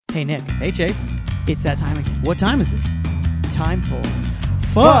Hey, Nick. Hey, Chase. It's that time again. What time is it? Time for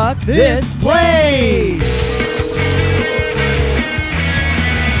Fuck This Place!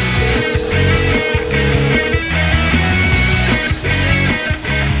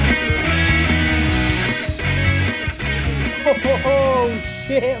 Oh,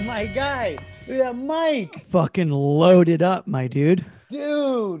 shit, my guy. Look at that mic. fucking loaded up, my dude.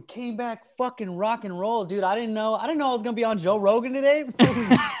 Dude, came back fucking rock and roll, dude. I didn't know I was gonna be on Joe Rogan today.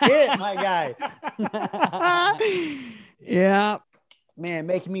 Holy shit, my guy. Yeah. Man,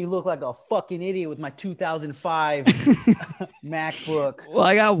 making me look like a fucking idiot with my 2005 MacBook. Well,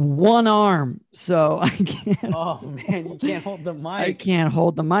 I got one arm, so I can't. Oh man, you can't hold the mic. I can't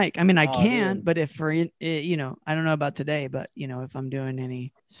hold the mic. I mean, I can, dude. but if for I don't know about today, but if I'm doing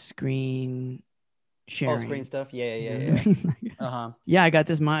any screen sharing, screen stuff. Yeah. Yeah, I got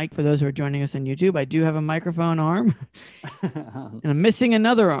this mic. For those who are joining us on YouTube, I do have a microphone arm, and I'm missing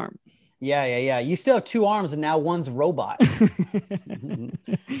another arm. Yeah. You still have two arms, and now one's robot.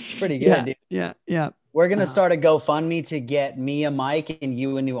 Pretty good, dude. Yeah. We're gonna start a GoFundMe to get me a mic and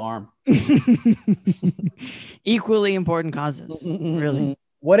you a new arm. Equally important causes, really.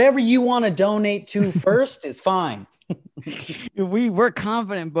 Whatever you want to donate to first is fine. We're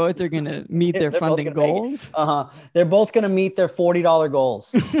confident both are gonna meet their funding goals. They're both gonna meet their $40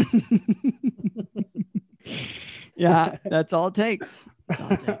 goals. Yeah, that's all it takes.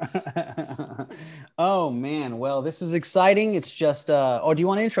 Oh man, well, this is exciting. It's just do you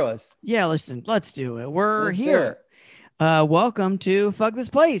want to intro us? Yeah, listen, let's do it. Let's here. Welcome to Fuck This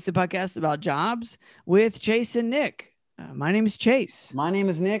Place, the podcast about jobs with Chase and Nick. My name is Chase. My name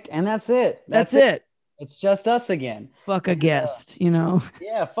is Nick, and that's it. That's it. It's just us again. Fuck a guest,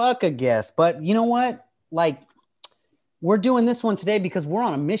 Yeah, fuck a guest. But you know what? Like, we're doing this one today because we're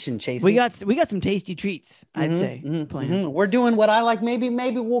on a mission, Chase. We got some tasty treats, I'd say. We're doing what I like. Maybe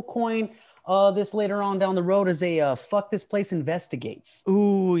we'll coin this later on down the road as a Fuck This Place investigates.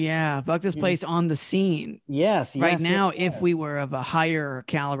 Ooh, yeah. Fuck This Place on the scene. Yes. Right now, if we were of a higher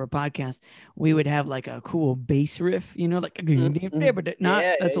caliber podcast, we would have like a cool bass riff, like that's a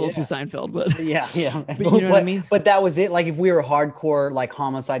little too Seinfeld, but yeah. But you know what I mean? But that was it. Like if we were hardcore like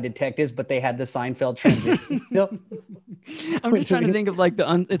homicide detectives, but they had the Seinfeld transition still. I'm just trying to think of like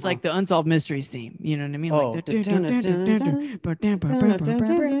it's like the Unsolved Mysteries theme. You know what I mean? Like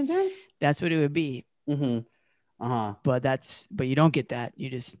that's what it would be. But you don't get that.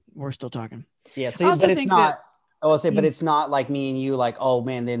 We're still talking. Yeah. So, but it's not. But it's not like me and you. Like, oh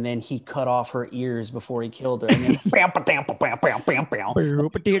man, then he cut off her ears before he killed her. And then the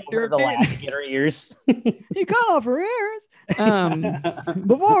laugh, get her ears. He cut off her ears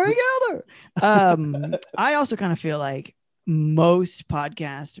before he killed her. I also kind of feel like most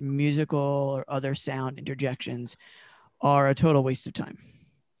podcast, musical, or other sound interjections are a total waste of time.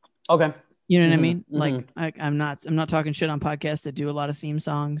 Okay. You know what I mean? Like I'm not talking shit on podcasts that do a lot of theme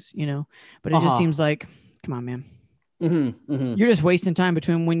songs, but it just seems like, come on, man. You're just wasting time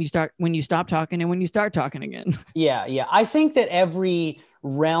between when you stop talking and when you start talking again. Yeah. I think that every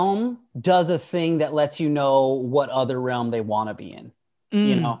realm does a thing that lets you know what other realm they want to be in.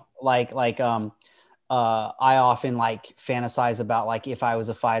 I often like fantasize about like if I was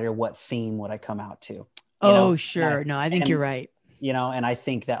a fighter, what theme would I come out to? Sure. I think you're right. And I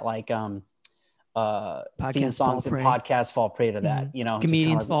think that like theme podcasts songs and podcasts fall prey to that.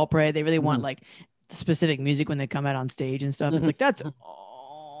 Comedians fall prey. They really want like specific music when they come out on stage and stuff. It's like that's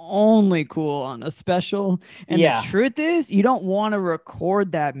only cool on a special. And the truth is, you don't want to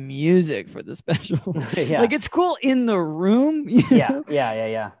record that music for the special. Like it's cool in the room. Yeah.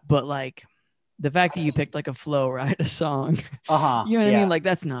 But like the fact that you picked like a Flow Rida song, you know what I mean? Like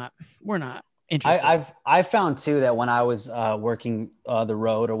we're not interested. I've found too that when I was working the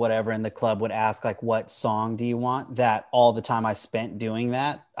road or whatever, and the club would ask like, what song do you want? That all the time I spent doing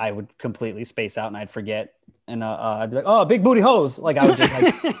that, I would completely space out and I'd forget. And I'd be like, oh, big booty hose. Like I would just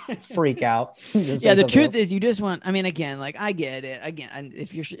like freak out. The truth is you just want, I mean, again, like I get it. Again,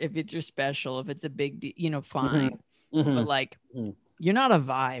 if it's your special, if it's a big, fine. But like, you're not a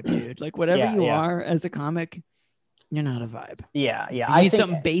vibe, dude. Like whatever you are as a comic, you're not a vibe. Yeah. You need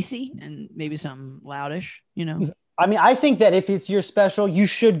something bassy and maybe something loudish, I mean, I think that if it's your special, you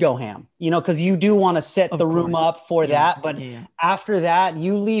should go ham, because you do want to set the room up for that. But after that,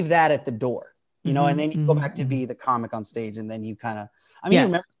 you leave that at the door, and then you go back to be the comic on stage. And then you kind of,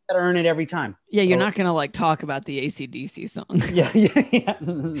 remember, you got to earn it every time. Yeah. So, you're not going to like talk about the AC/DC song. Yeah.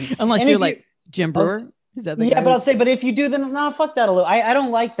 Unless you're like Jim Brewer. Is that the guy? But I'll say, but if you do, then no, fuck that a little. I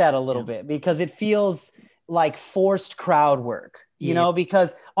don't like that a little bit because it feels like forced crowd work. you know,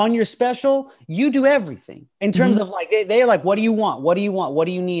 because on your special, you do everything in terms of like, they're like, what do you want? What do you want? What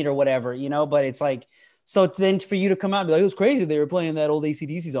do you need or whatever, you know, but it's like, so then for you to come out and be like, it was crazy. They were playing that old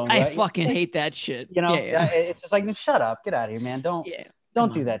AC/DC song. Right? I fucking hate that shit. You know, it's just like, shut up, get out of here, man. Don't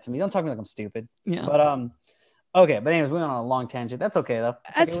do that to me. Don't talk to me like I'm stupid. Yeah. But, okay. But anyways, we went on a long tangent. That's okay though.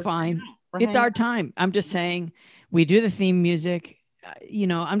 That's fine. It's our time. I'm just saying we do the theme music. You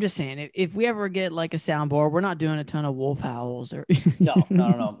know, I'm just saying if we ever get like a soundboard, we're not doing a ton of wolf howls or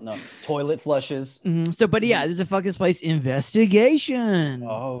no toilet flushes. So, but yeah, there's a fuck this place investigation.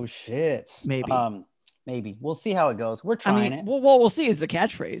 Oh shit. Maybe we'll see how it goes. We're trying it. Well, we'll see is the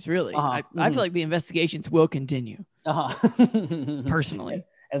catchphrase really. I feel like the investigations will continue. Personally,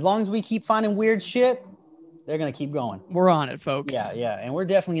 as long as we keep finding weird shit, they're gonna keep going. We're on it, folks. Yeah, and we're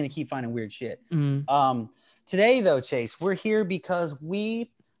definitely gonna keep finding weird shit. Today, though, Chase, we're here because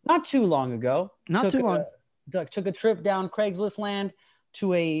we, not too long ago, took a trip down Craigslist land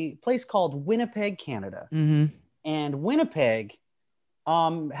to a place called Winnipeg, Canada. And Winnipeg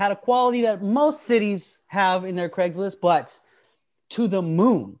had a quality that most cities have in their Craigslist, but to the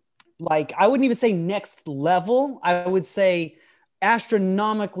moon. Like, I wouldn't even say next level. I would say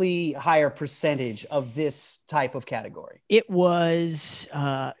astronomically higher percentage of this type of category. It was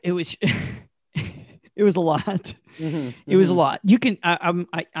it was a lot. It was a lot. You can, I'm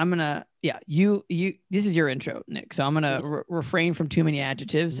gonna, you, this is your intro, Nick. So I'm gonna refrain from too many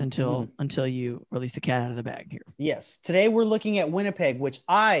adjectives until you release the cat out of the bag here. Yes. Today we're looking at Winnipeg, which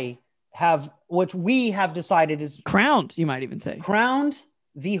we have decided is crowned. You might even say crowned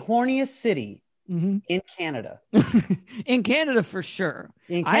the horniest city in Canada. In Canada for sure.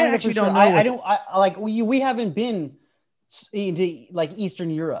 In Canada, I actually don't know. We haven't been into like Eastern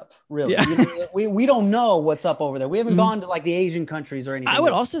Europe, really. You know, we don't know what's up over there. We haven't gone to like the Asian countries or anything. I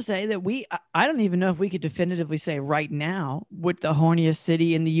would also say that I don't even know if we could definitively say right now what the horniest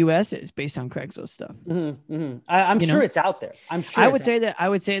city in the U.S. is based on Craigslist stuff. I'm sure it's out there. I'm sure. I would say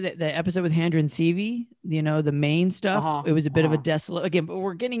that the episode with Handra and Seavey, you know, the main stuff, it was a bit of a desolate again, but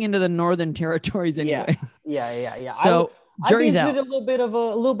we're getting into the northern territories anyway. Yeah. So. Jury's out. A little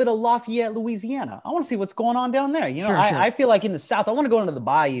bit of Lafayette, Louisiana. I want to see what's going on down there. You know, sure. I feel like in the South, I want to go into the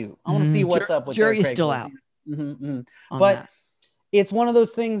bayou. I want to see what's up with jury's still out. But it's one of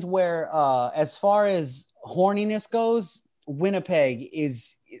those things where, as far as horniness goes, Winnipeg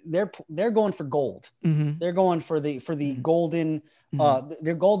they're going for gold. They're going for the golden,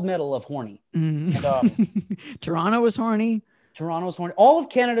 their gold medal of horny. And, Toronto was horny. Toronto's horny. All of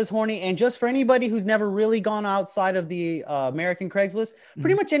Canada's horny. And just for anybody who's never really gone outside of the American Craigslist,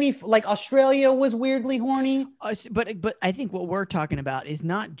 pretty much like Australia was weirdly horny. But I think what we're talking about is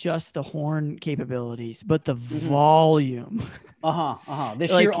not just the horn capabilities, but the volume. The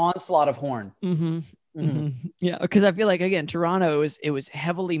sheer onslaught of horn. Yeah, because I feel like again, Toronto it was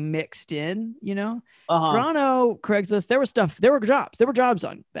heavily mixed in. You know, Toronto Craigslist. There were jobs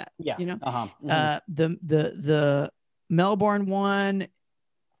on that. Yeah, you know, the Melbourne one,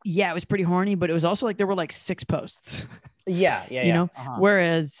 it was pretty horny, but it was also like there were like 6 posts. Yeah. You know,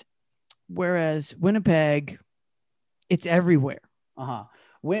 whereas Winnipeg, it's everywhere.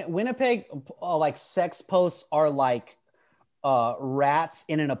 Winnipeg, like sex posts are like rats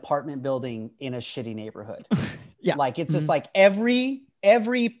in an apartment building in a shitty neighborhood. Like it's just like every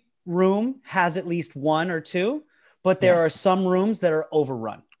room has at least 1 or 2, but there are some rooms that are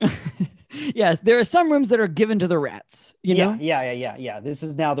overrun. Yes, there are some rooms that are given to the rats, you know? Yeah. This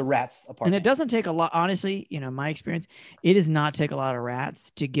is now the rats apartment. And it doesn't take a lot, honestly, you know, my experience, it does not take a lot of rats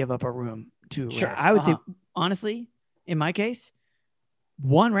to give up a room to a rat. I would say, honestly, in my case,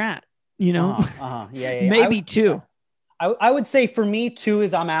 1 rat, you know? Maybe 2. I would say for me, 2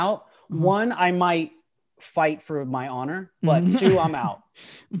 is I'm out. 1, I might fight for my honor, but 2, I'm out.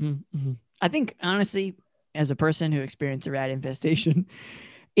 I think, honestly, as a person who experienced a rat infestation,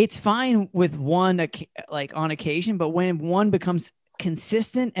 it's fine with 1 like on occasion, but when 1 becomes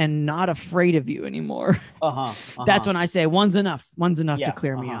consistent and not afraid of you anymore, that's when I say 1's enough. 1's enough to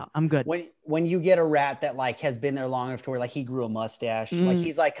clear me out. I'm good. When you get a rat that like has been there long enough to where like he grew a mustache, like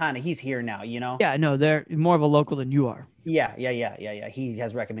he's like he's here now, you know? Yeah, no, they're more of a local than you are. Yeah. He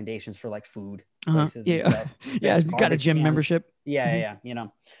has recommendations for like food places and stuff. He's got a gym membership. Yeah, you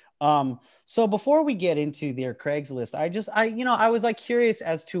know. So before we get into their Craigslist, I was like curious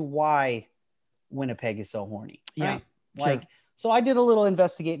as to why Winnipeg is so horny. Right? So I did a little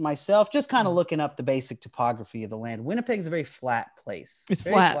investigate myself, just kind of looking up the basic topography of the land. Winnipeg is a very flat place. It's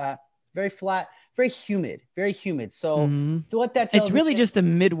very flat, very humid. So what that tells it's really just the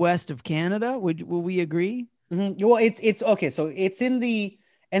Midwest of Canada. Will we agree? Well, it's okay. So it's and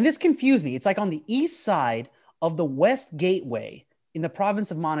this confused me. It's like on the east side of the West Gateway in the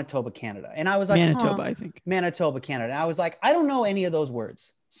province of Manitoba, Canada. And I was like, Manitoba, I think. Manitoba, Canada. And I was like, I don't know any of those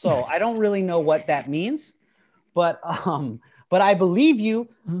words. So I don't really know what that means. But I believe you.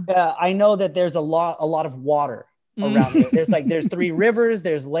 I know that there's a lot of water around there. There's 3 rivers.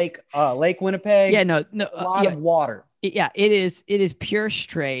 There's Lake Winnipeg. Yeah, no, a lot of water. It is pure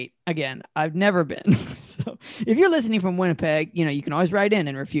straight. Again, I've never been. So if you're listening from Winnipeg, you can always write in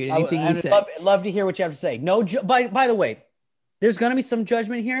and refute anything you say. Love to hear what you have to say. No, by the way, there's going to be some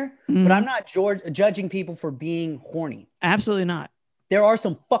judgment here, but I'm not judging people for being horny. Absolutely not. There are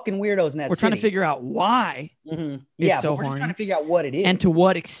some fucking weirdos in that We're trying to figure out why. Yeah, so we're just trying to figure out what it is. And to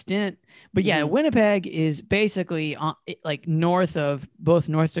what extent. But yeah, Winnipeg is basically like north of both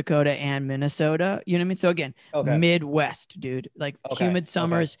North Dakota and Minnesota. You know what I mean? So again, Midwest, dude. Like humid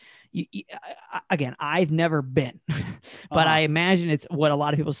summers. Again, I've never been, but I imagine it's what a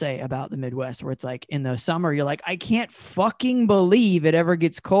lot of people say about the Midwest, where it's like in the summer, you're like, I can't fucking believe it ever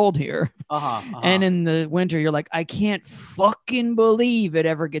gets cold here. And in the winter, you're like, I can't fucking believe it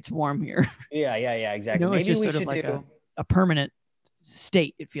ever gets warm here. Yeah, exactly. Maybe it's just sort of like a permanent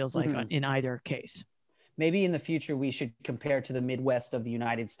state, it feels like, in either case. Maybe in the future we should compare to the Midwest of the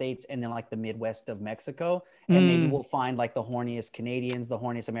United States and then like the Midwest of Mexico, and maybe we'll find like the horniest Canadians, the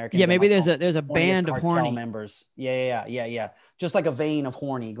horniest Americans. Yeah, maybe like there's a band of horny members. Yeah. Just like a vein of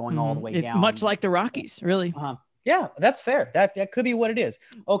horny going all the way down. Much like the Rockies, really. Yeah, that's fair. That could be what it is.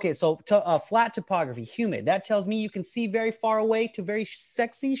 Okay, so flat topography, humid. That tells me you can see very far away to very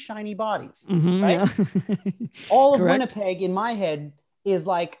sexy, shiny bodies. Right? Yeah. All of Winnipeg in my head is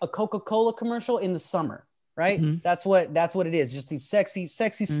like a Coca-Cola commercial in the summer, right? That's what it is. Just these sexy,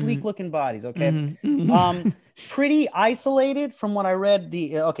 sleek looking bodies. Okay. Pretty isolated from what I read.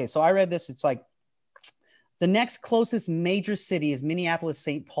 So I read this. It's like the next closest major city is Minneapolis,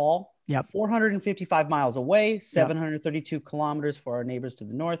 St. Paul. Yep. 455 miles away, 732 kilometers for our neighbors to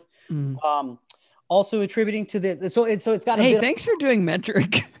the north. Also attributing to so it's got a thanks for doing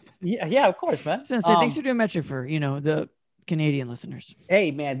metric. Yeah, of course, man. I was gonna say, thanks for doing metric for the Canadian listeners.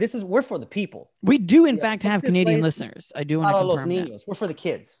 Hey, man, we're for the people. We do, in fact, have Canadian listeners. I do want to confirm that. We're for the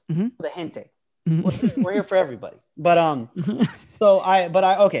kids, for the gente. We're here for everybody. But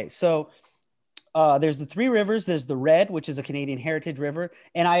So there's the 3 rivers. There's the Red, which is a Canadian heritage river.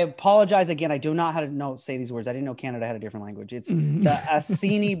 And I apologize again. I do not how to say these words. I didn't know Canada had a different language. It's the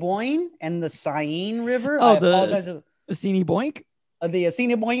Assiniboine and the Seine River. Oh, I apologize. The Assiniboine? The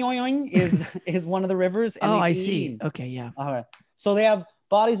Assiniboine is one of the rivers. And I see. Okay, yeah. All right. So they have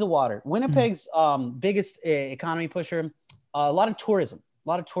bodies of water. Winnipeg's biggest economy pusher. A lot of tourism.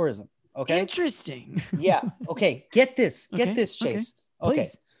 Okay. Interesting. Yeah. Okay. Get this. Chase. Okay.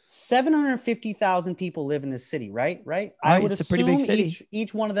 750,000 people live in this city, right? I would assume a pretty big city.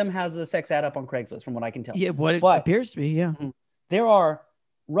 Each one of them has a sex ad up on Craigslist, from what I can tell. Yeah, what it appears to be. Yeah. There are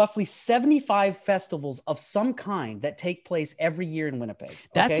roughly 75 festivals of some kind that take place every year in Winnipeg.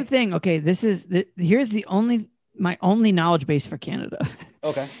 That's the thing. Okay, here's my only knowledge base for Canada.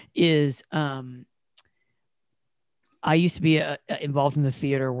 Okay, is I used to be involved in the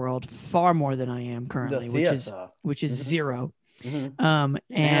theater world far more than I am currently, which is zero.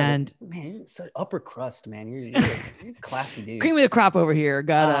 And you're so upper crust, man. You're a classy dude. Cream of the crop over here.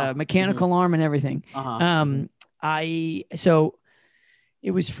 Got a mechanical arm and everything. So it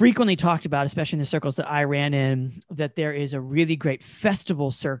was frequently talked about, especially in the circles that I ran in, that there is a really great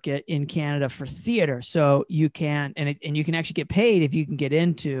festival circuit in Canada for theater. So you can, and you can actually get paid if you can get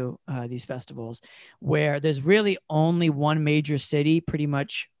into these festivals, where there's really only one major city pretty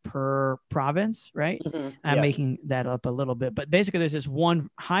much per province, right? I'm making that up a little bit, but basically there's this one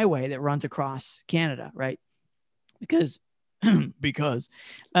highway that runs across Canada, right? Because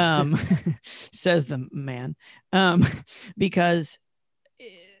says the man, because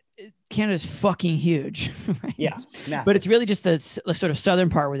Canada's fucking huge. Right? Yeah, massive. But it's really just the sort of southern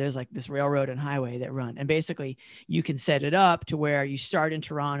part where there's like this railroad and highway that run, and basically you can set it up to where you start in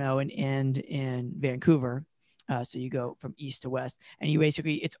Toronto and end in Vancouver. So you go from east to west, and you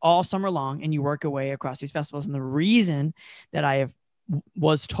basically, it's all summer long, and you work your way across these festivals. And the reason that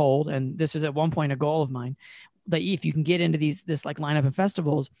was told, and this was at one point a goal of mine, that if you can get into this like lineup of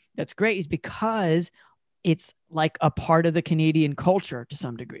festivals, that's great, is because it's like a part of the Canadian culture to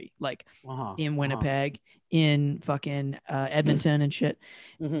some degree, like in Winnipeg, in fucking Edmonton and shit.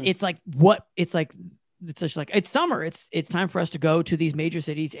 It's like it's just like, it's summer. It's time for us to go to these major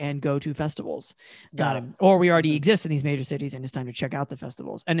cities and go to festivals. Or we already exist in these major cities, and it's time to check out the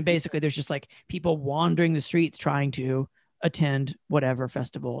festivals. And basically there's just like people wandering the streets trying to attend whatever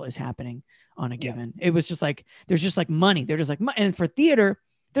festival is happening on a given. It was just like, there's just like money. They're just like, and for theater,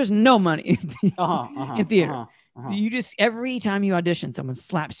 there's no money in theater. You just, every time you audition, someone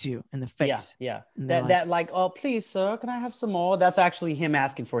slaps you in the face. Yeah. That like, oh, please, sir, can I have some more? That's actually him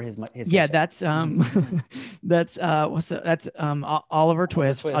asking for his yeah, that's that's Oliver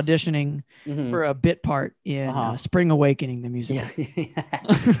Twist auditioning for a bit part in Spring Awakening, the musical.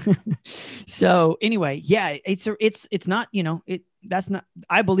 So anyway, yeah, it's not, that's not,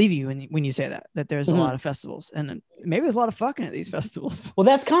 I believe you when you say that there's a lot of festivals, and maybe there's a lot of fucking at these festivals. Well,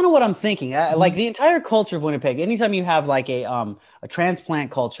 that's kind of what I'm thinking. Like the entire culture of Winnipeg, anytime you have like a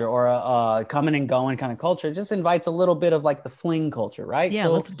transplant culture or a coming and going kind of culture, it just invites a little bit of like the fling culture, right? Yeah,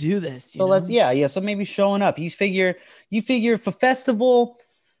 so, let's do this. So let's, so maybe showing up, you figure if a festival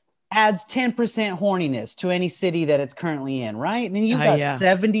adds 10% horniness to any city that it's currently in, right? And then you've got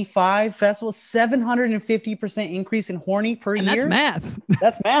 75 festivals, 750% increase in horny per year. That's math.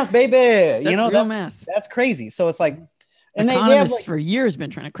 That's math, baby. That's math. That's crazy. So it's like, and they have like, for years been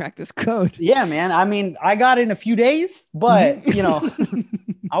trying to crack this code. Yeah, man. I mean, I got it in a few days, but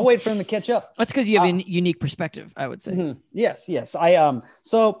I'll wait for them to catch up. That's because you have a unique perspective, I would say. Yes.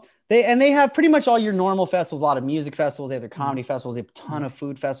 So they have pretty much all your normal festivals, a lot of music festivals. They have their comedy festivals. They have a ton of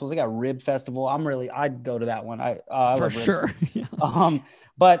food festivals. They got Rib Festival. I'd go to that one. I for sure.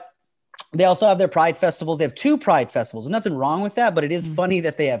 But they also have their Pride festivals. They have 2 Pride festivals. There's nothing wrong with that, but it is funny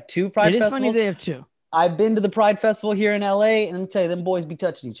that they have 2 Pride festivals. It is funny they have 2. I've been to the Pride Festival here in LA, and let me tell you, them boys be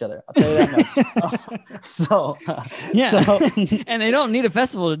touching each other. I'll tell you that much. And they don't need a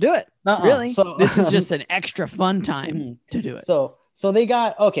festival to do it. Really. So this is just an extra fun time to do it. So they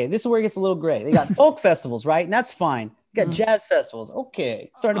got, this is where it gets a little gray. They got folk festivals, right? And that's fine. They got jazz festivals.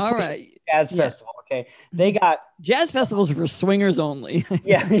 Okay. Starting to push jazz festival. Okay. They got jazz festivals for swingers only.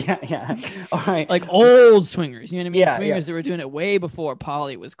 Yeah. All right. Like old swingers. You know what I mean? Yeah, swingers that were doing it way before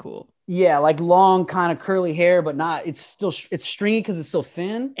poly was cool. Yeah, like long kind of curly hair, but not, it's stringy because it's so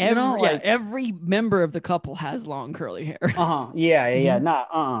thin. Every member of the couple has long curly hair. A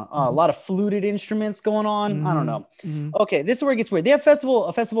lot of fluted instruments going on. I don't know. Okay, this is where it gets weird. They have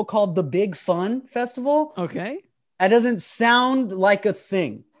a festival called the Big Fun Festival. Okay. That doesn't sound like a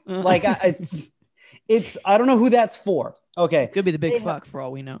thing. Like it's I don't know who that's for. Okay. Could be the Big Fuck for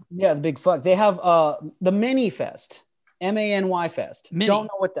all we know. Yeah, the Big Fuck. They have the Many Fest. MANY Fest. Don't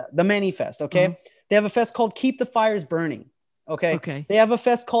know what the Many Fest. Okay. They have a fest called Keep the Fires Burning. Okay. They have a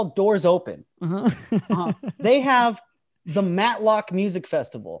fest called Doors Open. They have the Matlock Music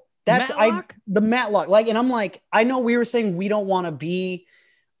Festival. That's the Matlock. Like, and I'm like, I know we were saying we don't want to be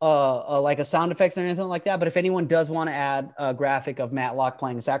like a sound effects or anything like that, but if anyone does want to add a graphic of Matlock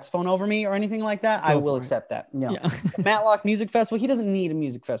playing saxophone over me or anything like that, I will accept that. Matlock Music Festival. He doesn't need a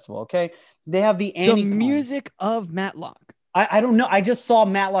music festival. Okay. They have the music of Matlock. I don't know. I just saw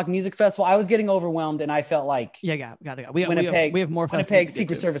Matlock Music Festival. I was getting overwhelmed, and I felt like got to go. We have more. Winnipeg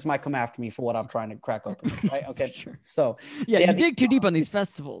Secret Service might come after me for what I'm trying to crack open. Right? Okay. Sure. So you dig too deep on these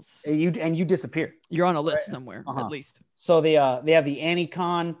festivals. You disappear. You're on a list somewhere at least. So they have the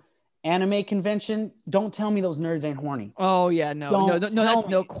AniCon anime convention. Don't tell me those nerds ain't horny. Oh yeah, no, that's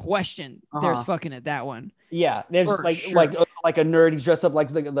no question. There's fucking at that one. Yeah, there's like a nerd. He's dressed up like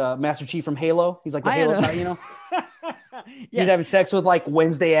the Master Chief from Halo. He's like the Halo guy, He's having sex with like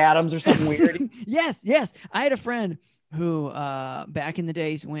Wednesday Addams or something weird. Yes. I had a friend who back in the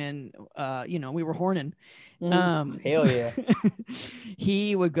days when we were horning. Hell yeah.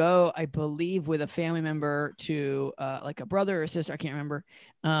 He would go, I believe, with a family member to like a brother or sister, I can't remember,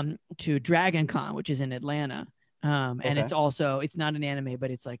 to Dragon Con, which is in Atlanta. And it's not an anime, but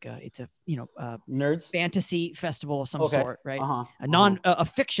it's like it's a nerds fantasy festival of some sort, right? A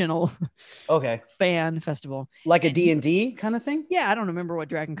fictional fan festival, like a D&D kind of thing. Yeah, I don't remember what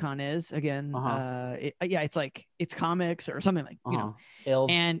Dragon Con is again. It's like it's comics or something like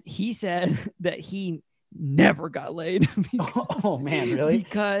Elves. And he said that he never got laid. Oh man, really?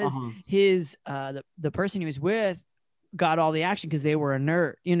 Because his the person he was with got all the action because they were a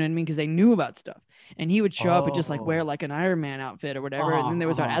nerd, you know what I mean? Because they knew about stuff, and he would show up and just like wear like an Iron Man outfit or whatever, and then they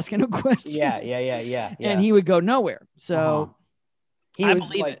would start asking him questions. Yeah. And he would go nowhere. So I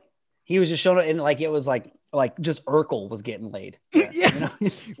believe it. He was just showing it, and like it was like just Urkel was getting laid. Yeah.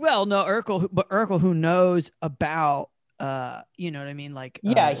 Well, no, Urkel, who knows about you know what I mean? Like,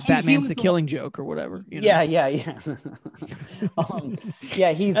 Batman the Killing Joke or whatever. You know? Yeah.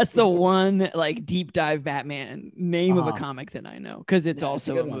 That's the one like deep dive Batman name of a comic that I know because it's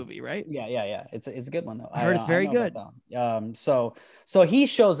also a movie, right? Yeah. It's a good one though. I heard it's very good. So he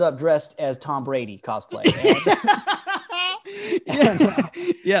shows up dressed as Tom Brady cosplay.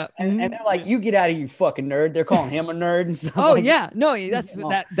 Yeah. And they're like, you get out of here, you fucking nerd. They're calling him a nerd and stuff. Oh yeah. No, that's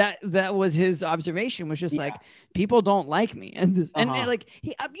that was his observation, was just like, people don't like me. And like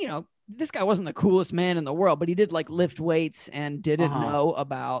he, this guy wasn't the coolest man in the world, but he did like lift weights and didn't know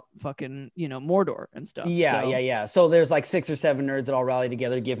about fucking, Mordor and stuff. Yeah. So there's like 6 or 7 nerds that all rally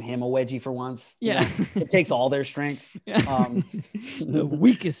together to give him a wedgie for once. Yeah. It takes all their strength. The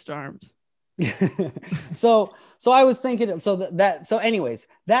weakest arms. So I was thinking, so anyways,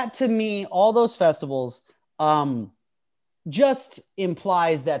 that to me, all those festivals, just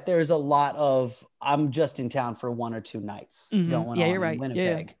implies that there's a lot of, I'm just in town for 1 or 2 nights going on you're right. in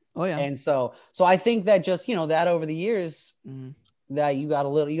Winnipeg. Yeah. Oh yeah. And so I think that just, that over the years that you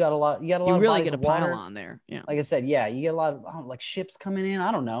really get a pile on there. Yeah. Like I said, yeah, you get a lot of like ships coming in.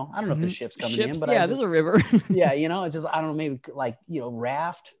 I don't know if there's ships coming in, but there's a river. Yeah. It's just, I don't know, maybe like,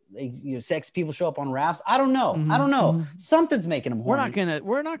 raft, sex people show up on rafts. I don't know. I don't know. Something's making them horny.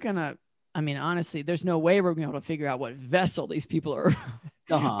 We're not gonna, I mean, honestly, there's no way we're going to be able to figure out what vessel these people are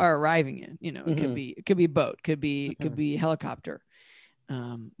are arriving in. It could be boat, could be helicopter.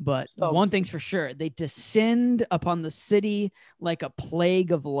 But one thing's for sure, they descend upon the city like a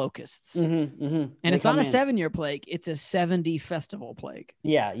plague of locusts. And it's not a 7-year plague, it's a 70 festival plague.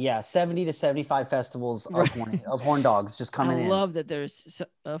 Yeah. 70 to 75 festivals of horn dogs just coming in. I love that there's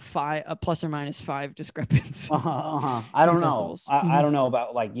a plus or minus 5 discrepancy. I don't know. I don't know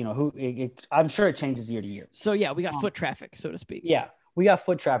about like, I'm sure it changes year to year. So yeah, we got foot traffic, so to speak. Yeah. We got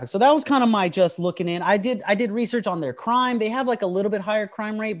foot traffic. So that was kind of my just looking in. I did research on their crime. They have like a little bit higher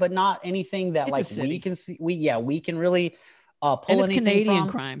crime rate, but not anything that like we can see. We can really pull and it's anything Canadian from.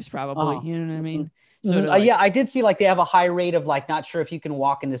 Crimes probably. You know what I mean? So yeah, I did see like they have a high rate of like not sure if you can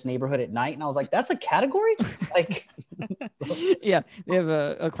walk in this neighborhood at night, and I was like, that's a category. Like, yeah, they have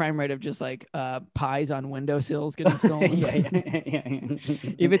a crime rate of just like pies on windowsills getting stolen. yeah.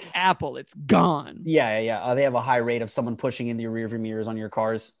 If it's Apple, it's gone. Yeah. They have a high rate of someone pushing in the rearview mirrors on your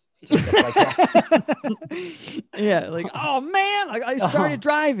cars. Just like that. Yeah, like, oh man, I started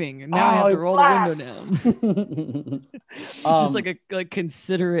driving and now I have to roll the window down. Just like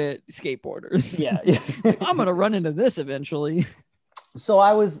considerate skateboarders. Yeah. I'm gonna run into this eventually. So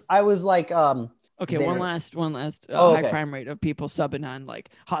I was like, okay, one last high crime rate of people subbing on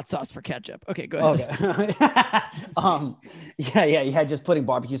like hot sauce for ketchup. Okay, go ahead. Okay. Yeah, just putting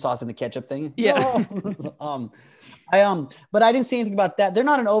barbecue sauce in the ketchup thing. Yeah. But I didn't see anything about that. They're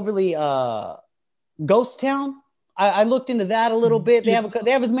not an overly ghost town. I looked into that a little bit. They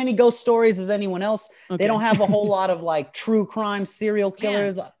have as many ghost stories as anyone else. Okay. They don't have a whole lot of like true crime serial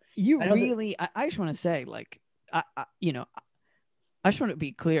killers. Man, I just want to say, like, I just want to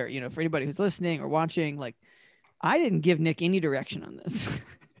be clear, for anybody who's listening or watching, like, I didn't give Nick any direction on this.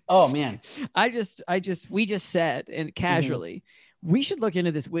 Oh man. We just said, and casually, we should look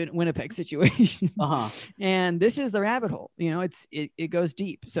into this Winnipeg situation. And this is the rabbit hole. It goes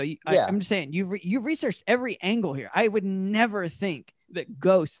deep. So I'm just saying, you've researched every angle here. I would never think that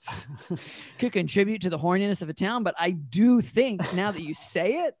ghosts could contribute to the horniness of a town, but I do think now that you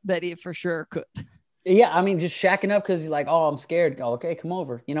say it, that it for sure could. Yeah, I mean, just shacking up because you're like, oh, I'm scared. Oh, okay, come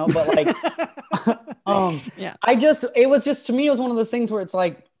over, but like, yeah. It was just, to me, it was one of those things where it's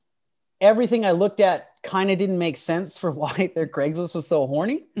like, everything I looked at kind of didn't make sense for why their Craigslist was so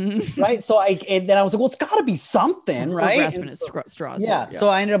horny, right? So then I was like, well, it's got to be something, right? Straws. Yeah. So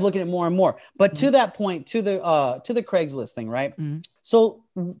I ended up looking at more and more. But to that point, to the Craigslist thing, right? So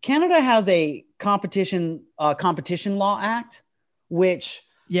Canada has a competition law act, which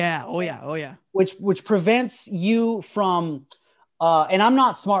which prevents you from. And I'm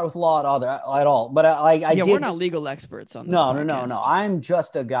not smart with law at all, but we're not legal experts on this. No. I'm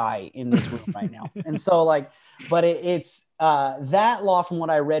just a guy in this room right now. And so but it's that law, from what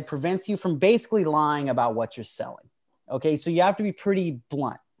I read, prevents you from basically lying about what you're selling. Okay. So you have to be pretty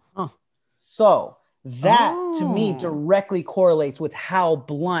blunt. So that to me directly correlates with how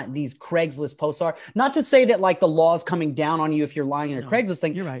blunt these Craigslist posts are. Not to say that like the law is coming down on you if you're lying in a Craigslist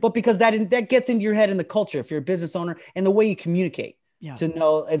thing, you're right. But because that gets into your head and the culture, if you're a business owner, and the way you communicate to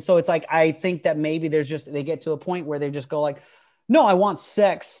know. And so it's like, I think that maybe they get to a point where they just go like, no, I want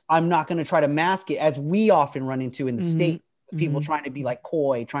sex. I'm not going to try to mask it, as we often run into in the state. People trying to be like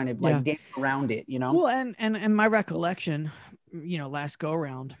coy, trying to like dance around it, Well, and my recollection, last go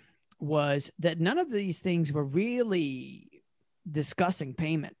around, was that none of these things were really discussing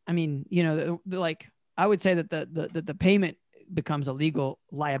payment. I mean, like I would say that the payment becomes a legal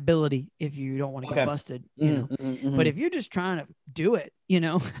liability if you don't want to get busted, But if you're just trying to do it,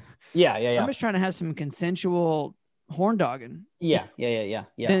 Yeah. I'm just trying to have some consensual horn dogging. Yeah.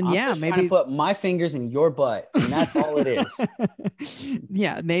 Then I'm just maybe trying to put my fingers in your butt, and that's all it is.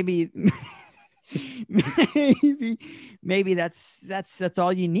 Yeah, maybe that's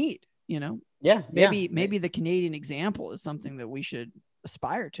all you need. Yeah. Maybe the Canadian example is something that we should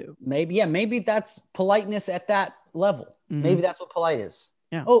aspire to. Maybe that's politeness at that level. Mm-hmm. Maybe that's what polite is.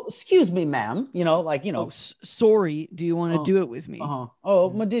 Yeah. Oh, excuse me, ma'am. Sorry. Do you want to do it with me? Oh,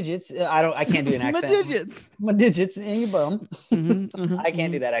 my digits. I can't do an accent. My digits in your bum. I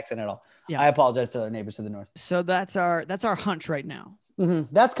can't do that accent at all. Yeah. I apologize to our neighbors to the north. So that's our hunch right now.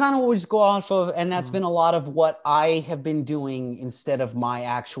 Mm-hmm. That's kind of what we just go off of. And that's been a lot of what I have been doing instead of my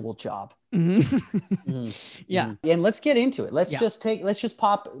actual job. Yeah. And let's get into it. Let's just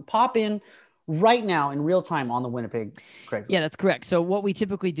pop in right now in real time on the Winnipeg Craigslist. Yeah, that's correct. So what we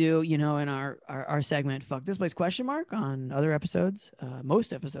typically do, in our segment, Fuck This Place ? On other episodes,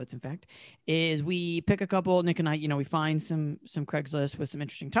 most episodes, in fact, is we pick a couple, Nick and I, we find some Craigslist with some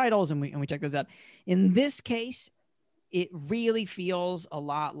interesting titles and we check those out. In this case, it really feels a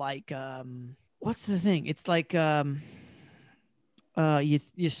lot like, what's the thing? It's like, you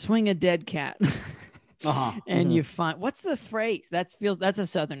swing a dead cat. And you find, what's the phrase? That's a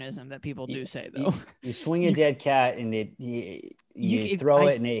Southernism that people do say, though. You swing a dead cat and you throw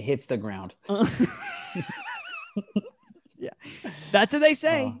it and it hits the ground. Yeah, that's what they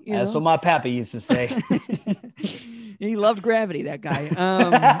say. That's what my pappy used to say. He loved gravity, that guy.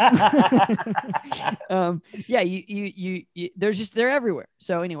 Yeah, they're everywhere.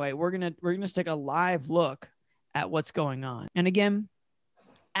 So anyway, we're gonna take a live look at what's going on. And again,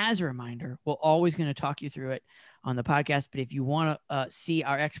 as a reminder, we're always going to talk you through it on the podcast. But if you want to see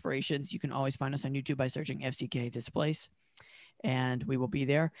our explorations, you can always find us on YouTube by searching FCK This Place, and we will be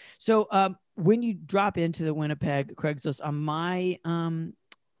there. So when you drop into the Winnipeg Craigslist on my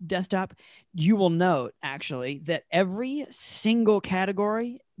desktop, you will note actually that every single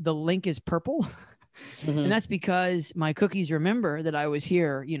category, the link is purple. And that's because my cookies remember that I was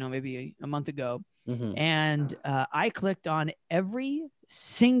here, maybe a month ago. And I clicked on every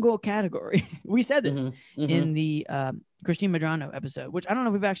single category. We said this in the Christine Medrano episode, which I don't know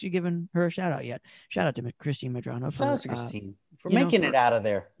if we've actually given her a shout out yet. Shout out to Christine Medrano for making it out of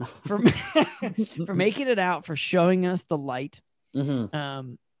there, for making it out, for showing us the light. So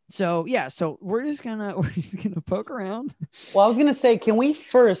we're just gonna poke around. Well, I was gonna say, can we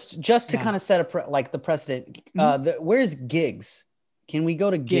first, just to kind of set the precedent, where's gigs? Can we go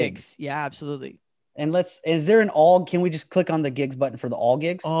to gigs? Yeah, absolutely. And is there an all? Can we just click on the gigs button for the all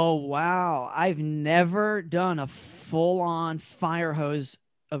gigs? Oh wow, I've never done a full-on fire hose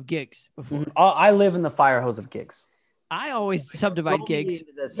of gigs before. I live in the fire hose of gigs. I always subdivide gigs.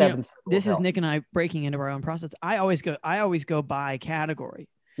 This is Nick and I breaking into our own process. I always go by category.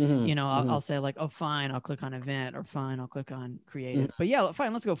 I'll say like, oh, fine, I'll click on event, or fine, I'll click on creative. But yeah,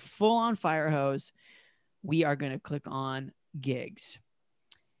 fine, let's go full on fire hose. We are going to click on gigs.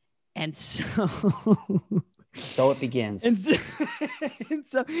 And so it begins. And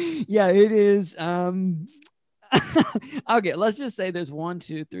so yeah, it is. Okay, let's just say there's 1,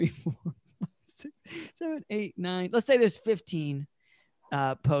 2, 3, 4, 5, 6, 7, 8, 9. Let's say there's 15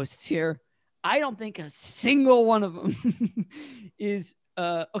 posts here. I don't think a single one of them is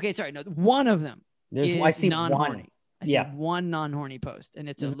okay. Sorry, no, one of them. I see non-horny. I see one non-horny post, and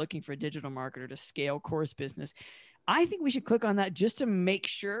it's looking for a digital marketer to scale course business. I think we should click on that just to make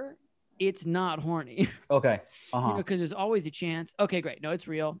sure it's not horny. Okay. Because there's always a chance. Okay, great. No, it's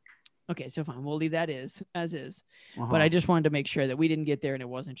real. Okay, so fine. We'll leave that as is. But I just wanted to make sure that we didn't get there and it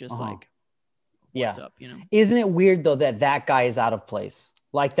wasn't just like, what's up, Isn't it weird though that guy is out of place?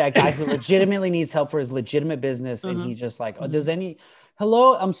 Like that guy who legitimately needs help for his legitimate business, and he's just like,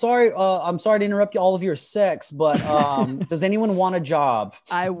 hello, I'm sorry to interrupt all of your sex, but does anyone want a job?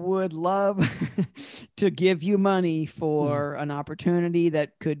 I would love to give you money for an opportunity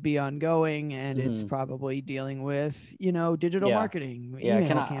that could be ongoing, and it's probably dealing with, digital marketing.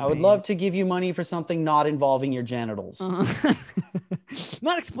 Yeah, I would love to give you money for something not involving your genitals.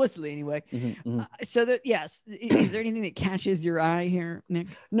 Not explicitly anyway. So that, yes, is there anything that catches your eye here, Nick?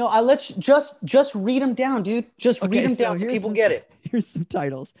 No, let's just read them down, dude. Just read them down so people get it. Here's some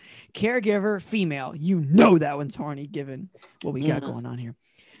titles. Caregiver, female. That one's horny given what we got going on here.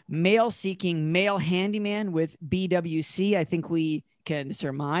 Male seeking male handyman with BWC. I think we can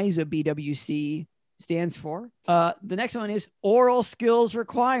surmise what BWC stands for. The next one is oral skills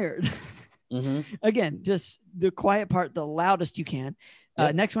required. Again, just the quiet part, the loudest you can.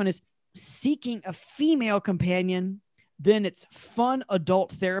 Next one is seeking a female companion. Then it's fun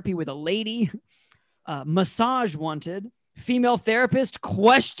adult therapy with a lady. Massage wanted. Female therapist,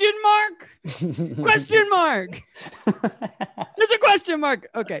 question mark? Question mark. There's a question mark.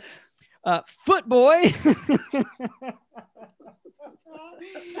 Okay. Foot boy.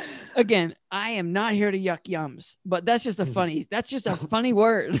 Again, I am not here to yuck yums, but that's just a funny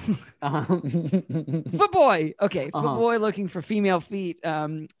word. Footboy. Okay. Footboy looking for female feet.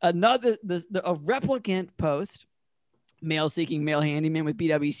 Another, a replicant post, male seeking male handyman with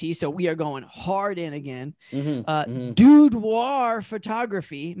BWC. So we are going hard in again. Dudoir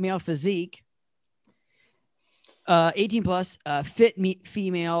photography, male physique. 18 plus, fit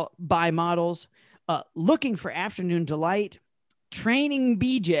female by models, looking for afternoon delight, training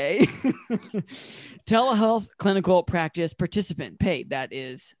BJ, telehealth clinical practice participant paid.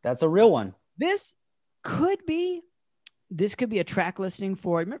 That's a real one. This could be a track listing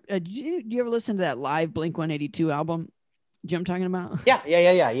for, do you ever listen to that live Blink-182 album? Do you know what I'm talking about?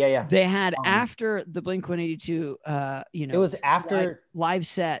 Yeah. They had after the Blink-182, it was after live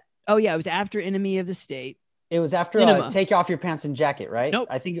set. Oh yeah. It was after Enemy of the State. It was after Take Off Your Pants and Jacket, right? Nope.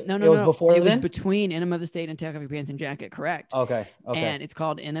 I think it was before then? It was between Enema of the State and Take Off Your Pants and Jacket, correct. Okay. And it's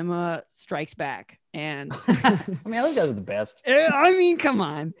called Enema Strikes Back. And I mean, I think those are the best. I mean, come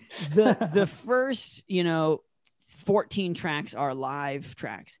on. The first, 14 tracks are live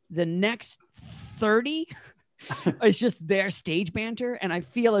tracks. The next 30 is just their stage banter. And I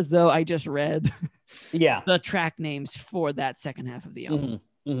feel as though I just read the track names for that second half of the album.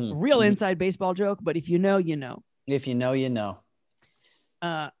 Real inside baseball joke, but if you know, you know. If you know, you know.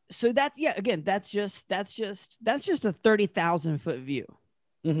 So that's just a 30,000 foot view.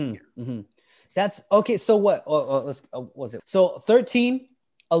 That's okay. So what? What was it? So 13,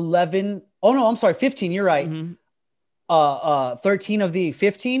 11. Oh no, I'm sorry, 15. You're right. 13 of the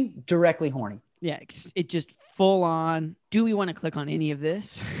 15 directly horny. Yeah, it just full on. Do we want to click on any of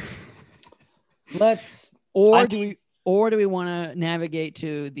this? Or do we want to navigate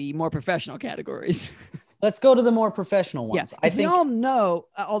to the more professional categories? Let's go to the more professional ones. Yeah, I think we all know,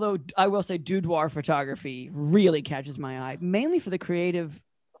 although I will say Dudoir photography really catches my eye, mainly for the creative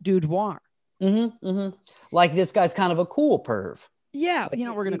Dudoir. Like this guy's kind of a cool perv. Yeah,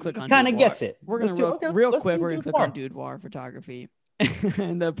 we're going to click on kind of gets it. We're going to real quick, we're going to click on Dudoir photography.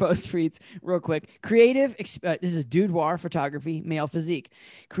 And the post reads real quick. This is Dudoir photography, male physique.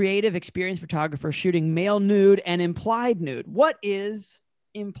 Creative experienced photographer shooting male nude and implied nude. What is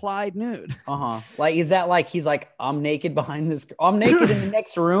implied nude? Like, is that like he's like, I'm naked behind this? I'm naked in the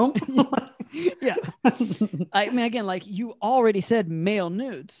next room. Yeah. I mean, again, like you already said male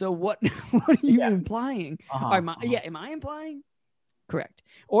nude. So what are you implying? Am I implying? Correct.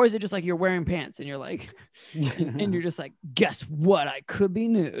 Or is it just like you're wearing pants and you're like, and you're just like, guess what? I could be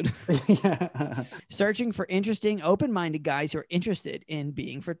nude. Searching for interesting, open-minded guys who are interested in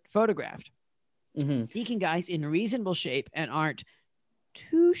being photographed. Seeking guys in reasonable shape and aren't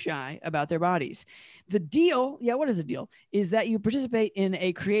too shy about their bodies. The deal, what is the deal? Is that you participate in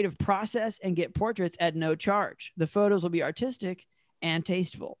a creative process and get portraits at no charge. The photos will be artistic and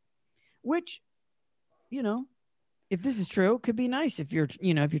tasteful, which, if this is true, could be nice if you're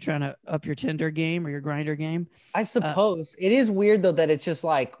trying to up your Tinder game or your Grindr game. I suppose it is weird though that it's just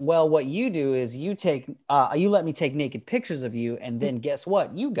like, well, what you do is you let me take naked pictures of you, and then guess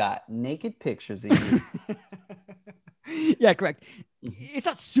what? You got naked pictures of you. Yeah, correct. It's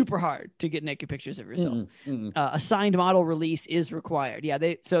not super hard to get naked pictures of yourself. A signed model release is required. Yeah,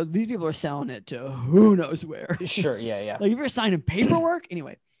 so these people are selling it to who knows where. Sure, yeah. Like if you're signing paperwork,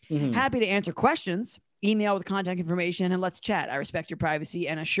 anyway. Happy to answer questions. Email with contact information and let's chat. I respect your privacy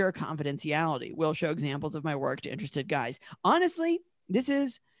and assure confidentiality. Will show examples of my work to interested guys. Honestly, this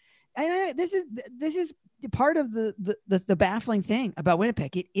is part of the baffling thing about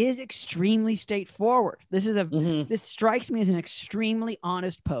Winnipeg. It is extremely straightforward. This strikes me as an extremely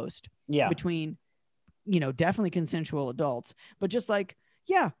honest post. Yeah. Between, definitely consensual adults, but just like,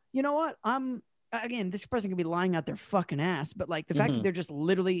 you know what? Again, this person could be lying out their fucking ass, but like the fact that they're just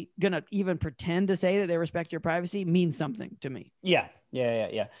literally gonna even pretend to say that they respect your privacy means something to me. Yeah.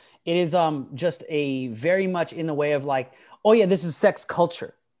 It is just a very much in the way of like, oh yeah, this is sex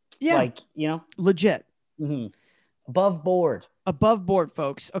culture. Yeah, like legit. Above board,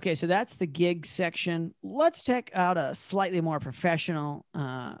 folks. Okay, so that's the gig section. Let's check out a slightly more professional.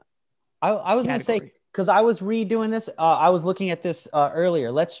 I was gonna say, because I was redoing this. I was looking at this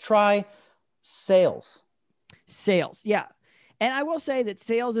earlier. Let's try. Sales. Yeah. And I will say that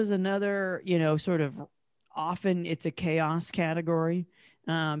sales is another, sort of often it's a chaos category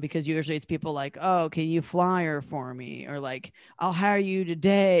because usually it's people like, oh, can you flyer for me? Or like, I'll hire you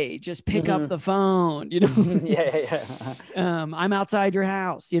today. Just pick up the phone, Yeah. I'm outside your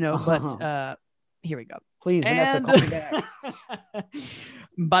house, but here we go. Please, Vanessa, call me back.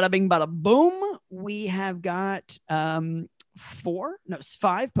 Bada bing, bada boom. We have got 5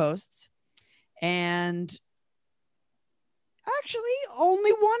 posts. And Actually,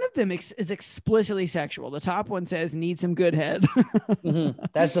 only one of them is explicitly sexual. The top one says need some good head.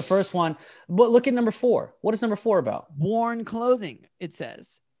 That's the first one. But look at number 4. What is number 4 about? Worn clothing, it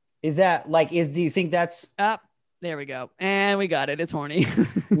says. Is that like, do you think that's up? There we go. And we got it. It's horny.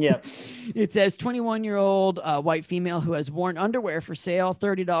 Yep. It says 21-year-old white female who has worn underwear for sale,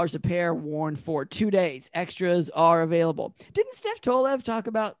 $30 a pair, worn for 2 days. Extras are available. Didn't Steph Tolev talk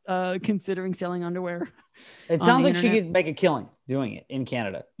about considering selling underwear? It sounds like she could make a killing doing it in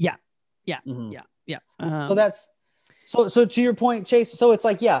Canada. Yeah. So that's so to your point, Chase. So it's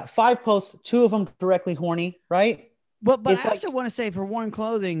like, 5 posts, 2 of them directly horny, right? But I also want to say for worn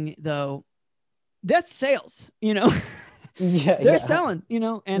clothing, though, that's sales, they're selling,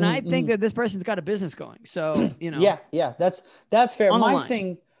 and I think that this person's got a business going. So, that's fair.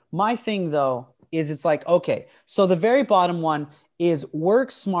 My thing though, is it's like, okay, so the very bottom one is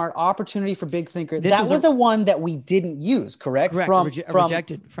work smart, opportunity for big thinker. That was a one that we didn't use, correct?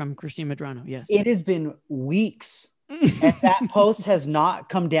 Rejected from Christine Medrano. Yes. It has been weeks and that post has not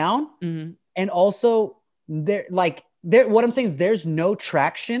come down. And also what I'm saying is there's no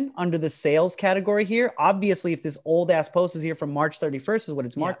traction under the sales category here. Obviously, if this old ass post is here from March 31st is what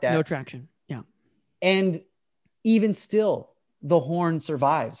it's marked at. No traction. Yeah. And even still, the horn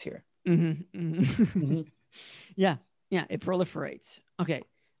survives here. Yeah. It proliferates. Okay.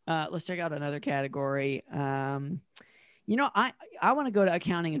 Let's check out another category. I want to go to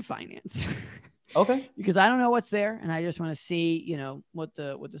accounting and finance. Okay. Because I don't know what's there. And I just want to see, what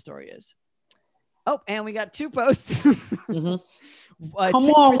the story is. Oh, and we got 2 posts. Come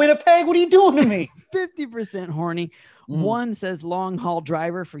on, Winnipeg. What are you doing to me? 50% horny. One says long haul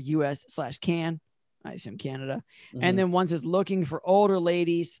driver for US/Can. I assume Canada. And then one says looking for older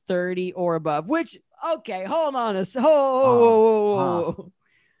ladies 30 or above, which, okay, hold on a second.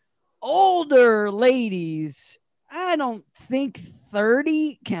 Older ladies. I don't think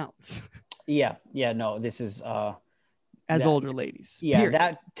 30 counts. No, this is as older ladies. Period.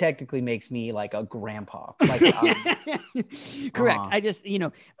 That technically makes me like a grandpa. Like, correct. I just,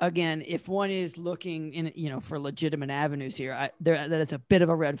 again, if one is looking in, for legitimate avenues here, that is a bit of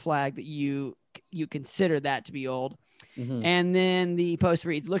a red flag that you consider that to be old. And then the post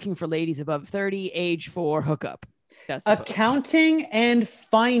reads, looking for ladies above 30, age for hookup. That's accounting and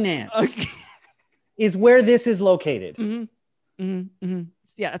finance is where this is located.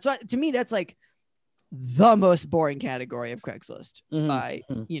 Yeah. That's what, to me, that's like the most boring category of Craigslist by,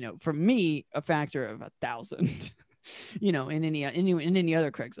 for me, a factor of 1,000, in any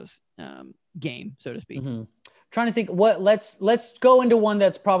other Craigslist game, so to speak. Trying to think let's go into one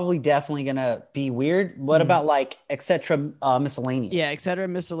that's probably definitely going to be weird. What about like etc. Miscellaneous? Yeah. Etc.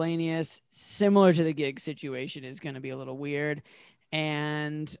 Miscellaneous, similar to the gig situation, is going to be a little weird.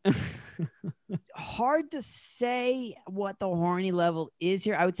 And hard to say what the horny level is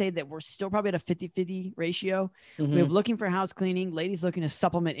here. I would say that we're still probably at a 50-50 ratio. We have looking for house cleaning, ladies looking to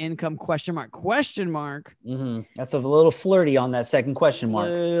supplement income, question mark. That's a little flirty on that second question mark.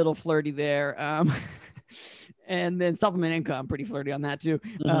 A little flirty there. And then supplement income, pretty flirty on that too.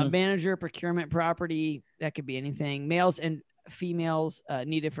 Manager, procurement, property, that could be anything. Males and females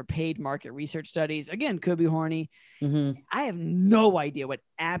needed for paid market research studies. Again, could be horny. I have no idea what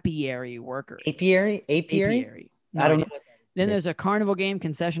apiary worker is. Apiary? No, I don't know. Then there's a carnival game,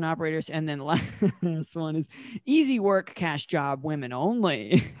 concession operators, and then last one is easy work, cash job, women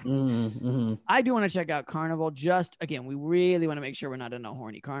only. I do want to check out carnival. Just again, we really want to make sure we're not in a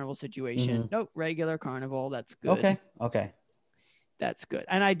horny carnival situation. Nope, regular carnival. That's good. Okay. That's good.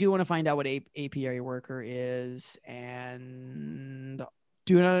 And I do want to find out what apiary worker is, and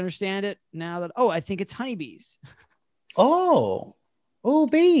do not understand it now that, I think it's honeybees.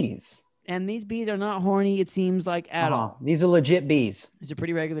 Bees. And these bees are not horny, it seems like, at all. These are legit bees. These are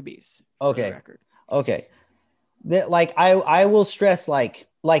pretty regular bees. Okay. That, like, I will stress, like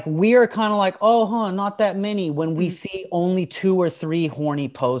we are kind of like, not that many when we see only 2 or 3 horny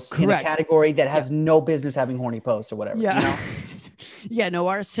posts in a category that has no business having horny posts or whatever. Yeah. Yeah, no,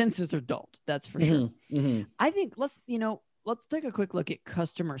 our senses are dulled. That's for sure. I think let's take a quick look at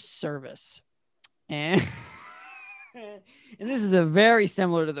customer service. And this is a very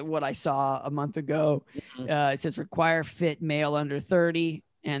similar to what I saw a month ago. It says require fit male under 30.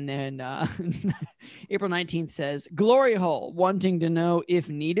 And then April 19th says glory hole wanting to know if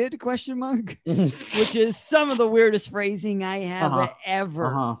needed, question mark, which is some of the weirdest phrasing I have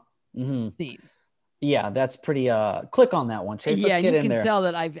ever seen. Yeah, that's pretty click on that one, Chase. Let's get in there. You can tell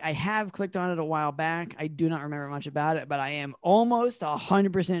that I have clicked on it a while back. I do not remember much about it, but I am almost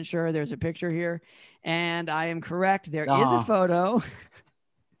 100% sure there's a picture here, and I am correct. There is a photo.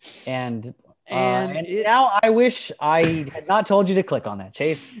 And And now I wish I had not told you to click on that,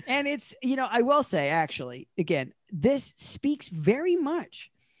 Chase. And it's, I will say, actually, again, this speaks very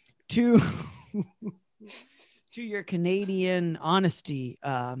much to to your Canadian honesty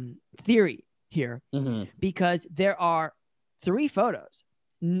theory here, because there are 3 photos,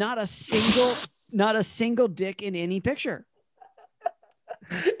 not a single dick in any picture.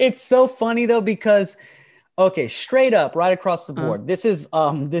 It's so funny though, because okay, straight up, right across the board, this is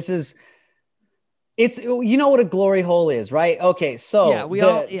it's, you know what a glory hole is, right? Okay, so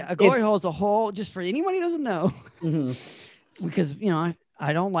a glory hole is a hole, just for anyone who doesn't know, because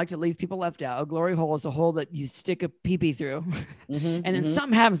I don't like to leave people left out. A glory hole is a hole that you stick a pee-pee through, and then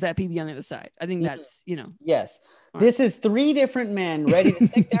something happens to that pee-pee on the other side. I think that's, Yes. This is 3 different men ready to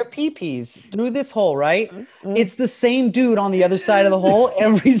stick their pee-pees through this hole, right? It's the same dude on the other side of the hole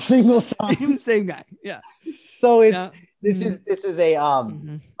every single time. Same guy. Yeah. So it's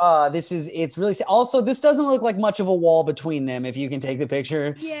it's really, also, this doesn't look like much of a wall between them if you can take the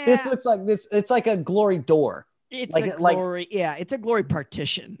picture. Yeah. This looks like it's like a glory door. It's like a glory, it's a glory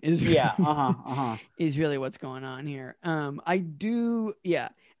partition is really, is really what's going on here. I do,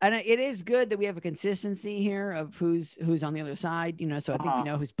 and it is good that we have a consistency here of who's on the other side, so I think we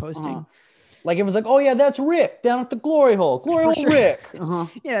know who's posting. Like it was like, oh yeah, that's Rick down at the glory hole, Rick.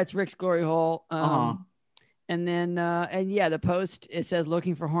 Yeah, it's Rick's glory hole. And then, the post, it says,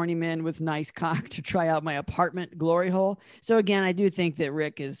 looking for horny men with nice cock to try out my apartment glory hole. So again, I do think that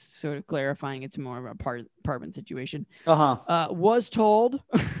Rick is sort of clarifying it's more of an apartment situation. Was told.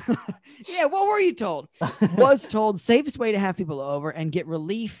 Yeah. What were you told? Was told safest way to have people over and get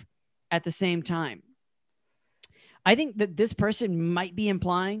relief at the same time. I think that this person might be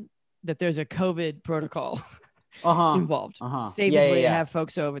implying that there's a COVID protocol involved. Safest way to have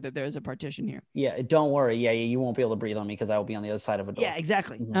folks over, that there's a partition here. Yeah, don't worry. Yeah, you won't be able to breathe on me because I will be on the other side of a door. Yeah,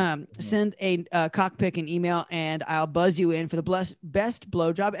 exactly. Send a cock pic and email, and I'll buzz you in for the best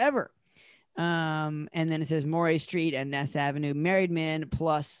blowjob ever. And then it says Moray Street and Ness Avenue, married men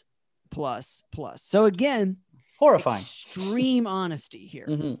plus. So again, horrifying. Extreme honesty here.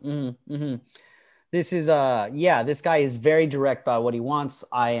 This is this guy is very direct about what he wants.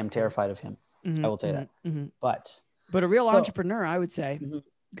 I am terrified of him. I will tell you that. But a real entrepreneur, I would say,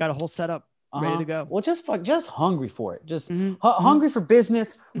 got a whole setup ready to go. Well, just hungry for it. Just hungry for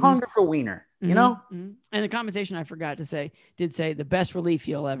business, hungry for wiener, you know? And the compensation, I forgot to say, did say the best relief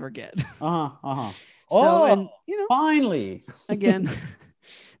you'll ever get. Finally. Again,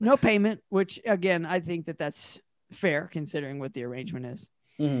 no payment, which again, I think that's fair considering what the arrangement is.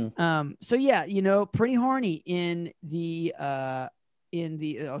 Pretty horny in the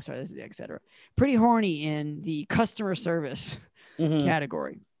this is the etc. Pretty horny in the customer service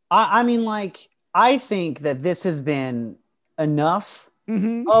category. I mean, like, I think that this has been enough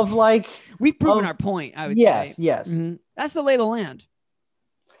of like, we've proven our point. I would say. Yes. That's the lay of the land.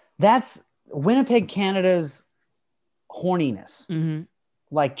 That's Winnipeg, Canada's horniness.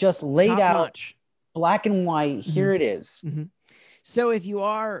 Like, just laid Top out, notch. Black and white. Here it is. So if you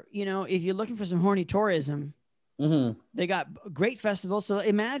are, if you're looking for some horny tourism, they got great festivals. So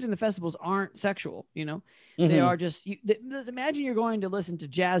imagine the festivals aren't sexual, they are just, imagine you're going to listen to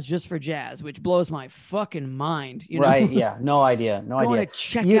jazz just for jazz, which blows my fucking mind. Right. Yeah. No idea. No idea. To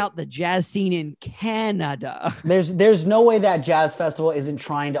check out the jazz scene in Canada. There's no way that jazz festival isn't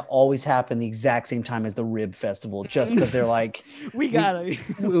trying to always happen the exact same time as the Rib Festival, just because they're like,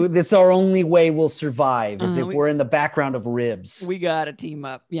 that's our only way we'll survive is if we're in the background of Ribs. We gotta team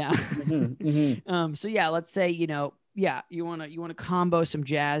up. Yeah. So yeah, let's say, you want to combo some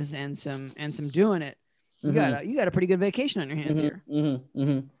jazz and some doing it. You got a pretty good vacation on your hands here.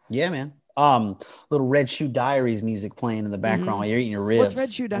 Yeah, man. Little Red Shoe Diaries music playing in the background while you're eating your ribs. What's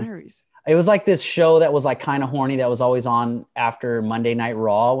Red Shoe Diaries? It was like this show that was like kind of horny that was always on after Monday Night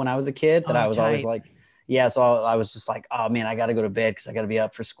Raw when I was a kid. That I was always like, so I was just like, oh man, I got to go to bed because I got to be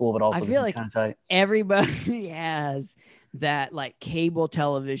up for school. But also, this is kind of tight. Everybody has that like cable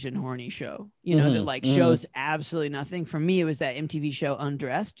television horny show, that like shows absolutely nothing. For me, it was that MTV show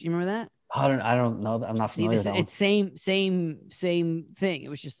Undressed. Do you remember that? I don't know. I'm not familiar with that. It's same thing. It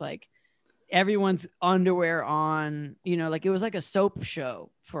was just like everyone's underwear on, like it was like a soap show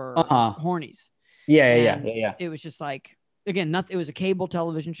for hornies. Yeah. It was just like, again, nothing. It was a cable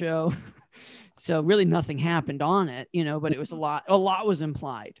television show. So really nothing happened on it, but it was a lot was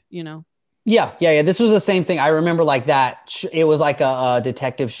implied, Yeah. This was the same thing. I remember like that. It was like a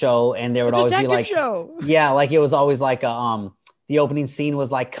detective show, and there would always be like, like it was always like the opening scene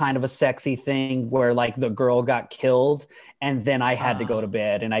was like kind of a sexy thing where like the girl got killed, and then I had to go to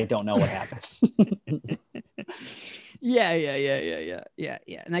bed, and I don't know what happened. Yeah.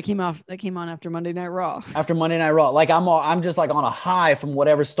 And that came on after Monday Night Raw. After Monday Night Raw, like I'm just like on a high from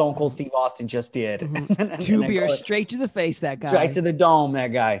whatever Stone Cold Steve Austin just did. Mm-hmm. Two beers straight to the face, that guy. Straight to the dome, that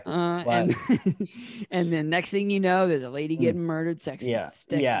guy. And then next thing you know, there's a lady getting murdered, sexy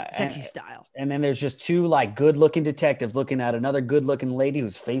style. And then there's just two like good-looking detectives looking at another good-looking lady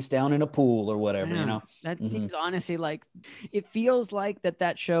who's face down in a pool or whatever. You know, that seems honestly like it feels like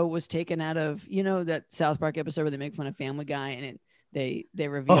that show was taken out of that South Park episode where they make fun of Family Guy and they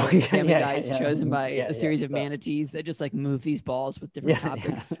reveal Family Guy is chosen by a series of manatees that just like move these balls with different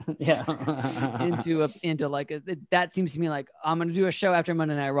topics into like that seems to me like I'm gonna do a show after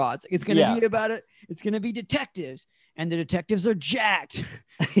Monday Night Raw. It's gonna be about it. It's gonna be detectives, and the detectives are jacked,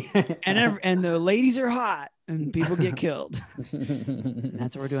 and the ladies are hot, and people get killed. And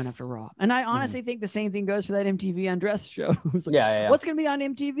that's what we're doing after Raw. And I honestly think the same thing goes for that MTV Undressed show. What's gonna be on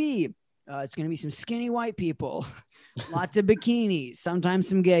MTV? It's gonna be some skinny white people. Lots of bikinis, sometimes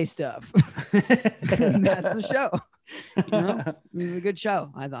some gay stuff. That's the show. It was a good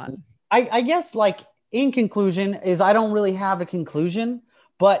show, I thought. I guess, like, in conclusion, is I don't really have a conclusion,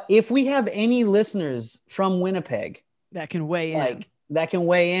 but if we have any listeners from Winnipeg that can weigh in,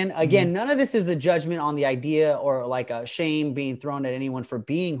 again, none of this is a judgment on the idea or like a shame being thrown at anyone for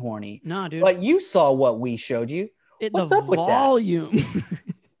being horny. No, dude. But you saw what we showed you. What's up with that? Volume.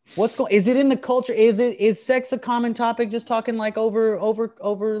 Is it in the culture? Is sex a common topic? Just talking like over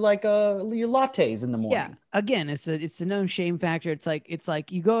like your lattes in the morning. Yeah. Again, it's the known shame factor. It's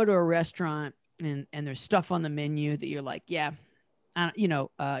like you go to a restaurant and there's stuff on the menu that you're like, let's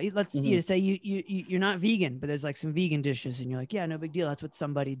say you're not vegan, but there's like some vegan dishes and you're like, yeah, no big deal. That's what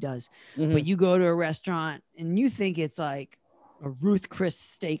somebody does. But you go to a restaurant and you think it's like a Ruth Chris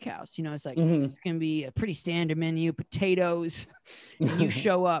Steakhouse, it's like it's gonna be a pretty standard menu, potatoes, and you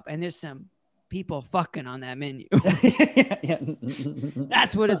show up and there's some people fucking on that menu. That's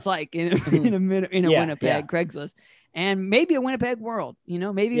what it's like in a Winnipeg Craigslist, and maybe a Winnipeg world.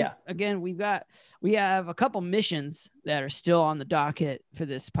 Again, we have a couple missions that are still on the docket for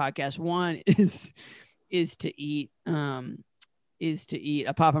this podcast. One is to eat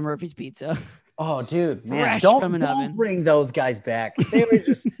a Papa Murphy's pizza. Oh, dude, man, don't bring those guys back. They were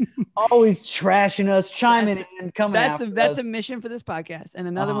just always trashing us, chiming in, coming after us. That's a mission for this podcast. And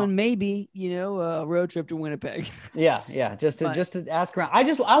another one, maybe, a road trip to Winnipeg. Yeah. Just to ask around. I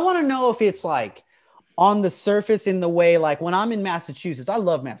want to know if it's like on the surface in the way, like when I'm in Massachusetts, I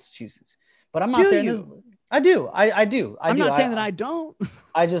love Massachusetts, but I'm out there. I do. I'm not saying that I don't.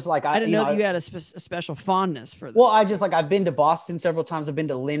 I just like I didn't know you had a special fondness for that. Well, I've been to Boston several times. I've been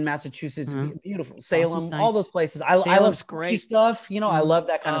to Lynn, Massachusetts, beautiful. Salem, nice. All those places. I love spooky stuff. I love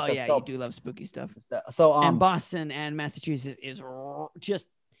that kind of stuff. Yeah, you do love spooky stuff. So and Boston and Massachusetts is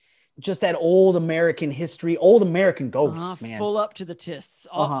just that old American history, old American ghosts, man. Full up to the tists.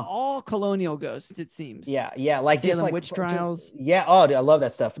 All colonial ghosts, it seems. Yeah. Like Salem just like witch trials. Oh, dude, I love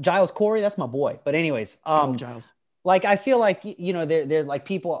that stuff. Giles Corey, that's my boy. But anyways, Giles. Like I feel like they're like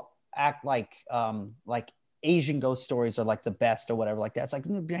people act like Asian ghost stories are like the best or whatever like that. It's like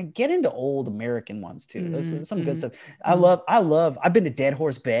get into old American ones too. There's some good stuff. I love. I've been to Dead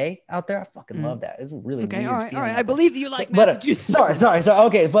Horse Bay out there. I fucking love that. It's really weird. All right. I believe you like Massachusetts. Sorry.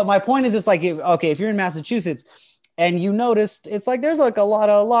 Okay, but my point is, it's like if you're in Massachusetts and you noticed, it's like there's like a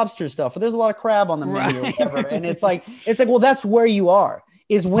lot of lobster stuff, or there's a lot of crab on the menu or whatever, and it's like well, that's where you are.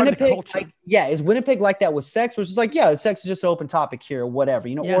 Is Winnipeg is Winnipeg like that with sex, which is like, sex is just an open topic here or whatever,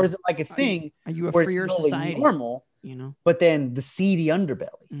 or is it like a thing are you a freer society? Normal, but then the seedy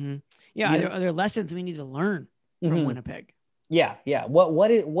underbelly. Are there lessons we need to learn from Winnipeg? Yeah.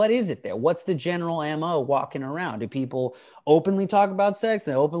 What is it there? What's the general MO walking around? Do people openly talk about sex?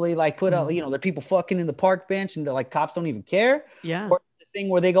 They openly like put out, they're people fucking in the park bench and they're like cops don't even care? Yeah. Or the thing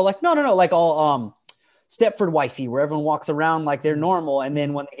where they go like, no, like all Stepford wifey, where everyone walks around like they're normal, and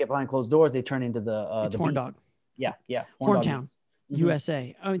then when they get behind closed doors, they turn into the horn dog. Yeah. Horntown,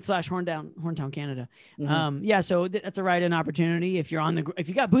 USA. / Horntown, Canada. So that's a right-in opportunity if you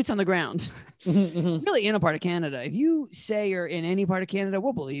got boots on the ground, really in a part of Canada. If you say you're in any part of Canada,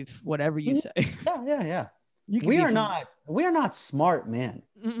 we'll believe whatever you say. Yeah. We are not smart men.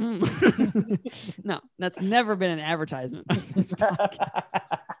 No, that's never been an advertisement.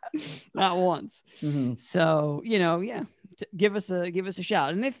 Not once. So give us a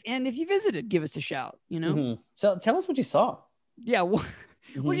shout, and if you visited, give us a shout. So tell us what you saw. Yeah,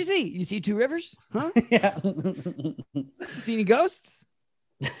 what'd you see? You see two rivers? Huh? Yeah. See any ghosts?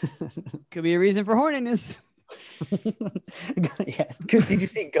 Could be a reason for horniness. Yeah. Did you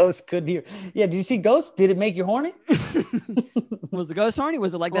see Ghost? Could be. Yeah. Did you see Ghost? Did it make you horny? Was the ghost horny?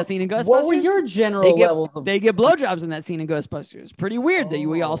 Was it like that scene in Ghostbusters? What were your general levels of? They get blowjobs in that scene in Ghostbusters. Pretty weird that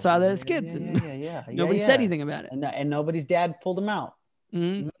we all saw that as kids and nobody said anything about it. And nobody's dad pulled them out.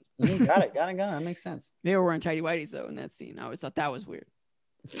 Mm-hmm. Mm-hmm. Got it. That makes sense. They were wearing tighty whities though in that scene. I always thought that was weird.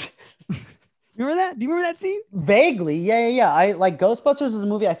 Remember that? Do you remember that scene? Vaguely, yeah. I like Ghostbusters was a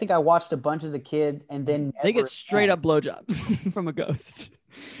movie I think I watched a bunch as a kid, and then they get straight up blowjobs from a ghost.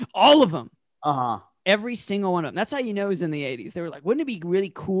 All of them. Every single one of them. That's how you know it was in the 80s. They were like, wouldn't it be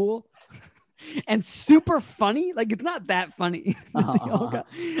really cool and super funny? Like, it's not that funny.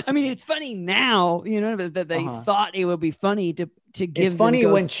 I mean, it's funny now, you know, that they thought it would be funny to give. It's funny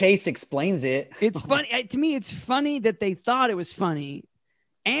when Chase explains it. It's funny. To me, it's funny that they thought it was funny.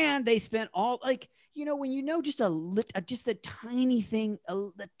 And they spent all, like, you know, when you know just the tiny thing,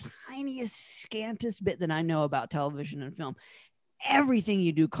 the tiniest, scantest bit that I know about television and film, everything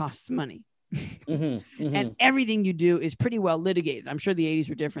you do costs money. And everything you do is pretty well litigated. I'm sure the 80s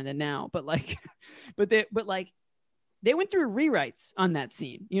were different than now, but they went through rewrites on that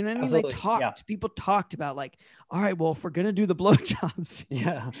scene. You know what I mean? Absolutely. People talked about like, all right, well, if we're going to do the blowjobs,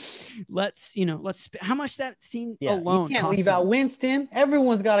 let's how much that scene alone. You can't leave out Winston.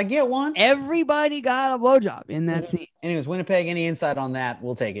 Everyone's got to get one. Everybody got a blowjob in that scene. Anyways, Winnipeg, any insight on that?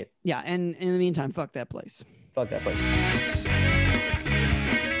 We'll take it. Yeah. And in the meantime, fuck that place.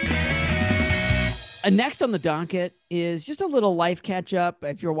 Next on the docket is just a little life catch up.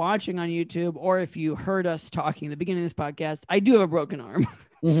 If you're watching on YouTube or if you heard us talking at the beginning of this podcast, I do have a broken arm,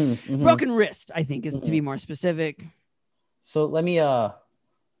 broken wrist, I think is to be more specific. So let me,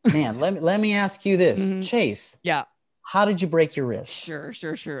 let me ask you this, Chase. Yeah. How did you break your wrist? Sure.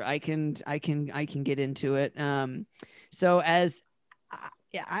 I can get into it. So as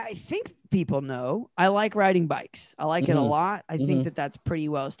I think people know, I like riding bikes. I like it a lot. I think that that's pretty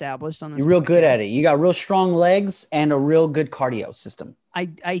well established on this. You're real good at it. You got real strong legs and a real good cardio system. I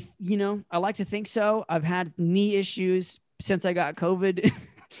like to think so. I've had knee issues since I got COVID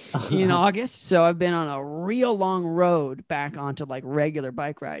in August. So I've been on a real long road back onto like regular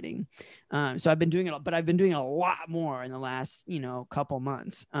bike riding. So I've been doing it, but I've been doing it a lot more in the last, couple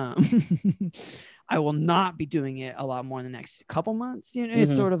months. I will not be doing it a lot more in the next couple months.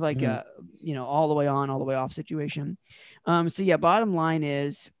 It's sort of like a, all the way on, all the way off situation. So yeah, bottom line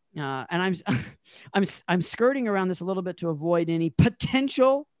is, and I'm skirting around this a little bit to avoid any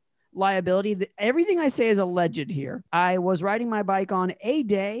potential liability. Everything I say is alleged here. I was riding my bike on a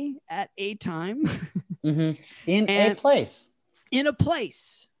day at a time in a place.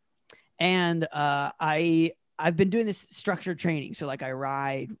 And I've been doing this structured training. So like I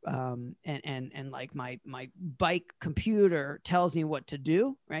ride and like my bike computer tells me what to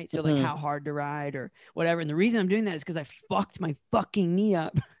do. Right. So like how hard to ride or whatever. And the reason I'm doing that is because I fucked my fucking knee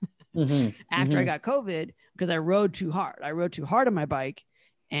up after I got COVID because I rode too hard. I rode too hard on my bike.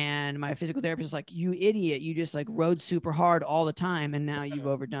 And my physical therapist was like, you idiot. You just like rode super hard all the time. And now you've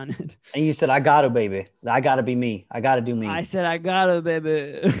overdone it. And you said, I got to, baby. I got to be me. I got to do me. I said, I got to,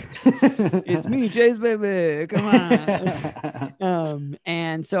 baby. It's me, Chase, baby. Come on.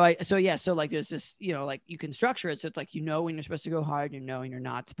 And so like there's this, like you can structure it. So it's like, when you're supposed to go hard, when you're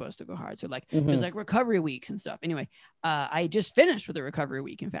not supposed to go hard. So like there's like recovery weeks and stuff. Anyway, I just finished with a recovery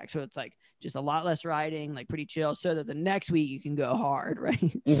week, in fact. So it's like just a lot less riding, like pretty chill, so that the next week you can go hard,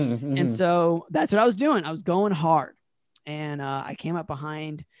 right? And so that's what I was doing. I was going hard, and I came up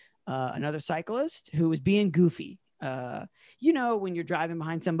behind another cyclist who was being goofy. When you're driving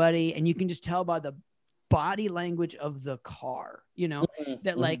behind somebody and you can just tell by the body language of the car,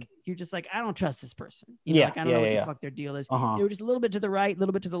 that like you're just like, I don't trust this person. Like I don't know what the fuck their deal is. They were just a little bit to the right, a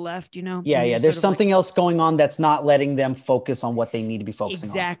little bit to the left. There's something else going on that's not letting them focus on what they need to be focusing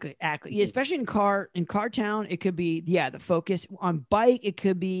on. Exactly. Yeah, especially in car town, it could be the focus. On bike, it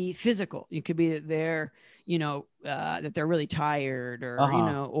could be physical. It could be that they're that they're really tired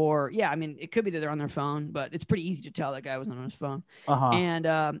or it could be that they're on their phone, but it's pretty easy to tell that guy wasn't on his phone.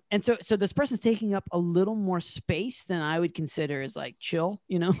 And so this person's taking up a little more space than I would consider as like chill.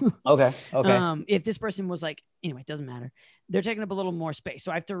 Okay. If this person was like, anyway, it doesn't matter. They're taking up a little more space.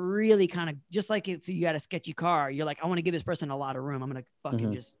 So I have to really kind of, just like if you got a sketchy car, you're like, I want to give this person a lot of room. I'm going to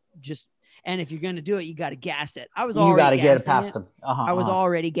fucking just, and if you're going to do it, you got to gas it. I was already get it past them. I was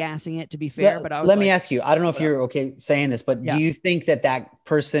already gassing it, to be fair, but I was let me ask you, I don't know if you're okay saying this, but do you think that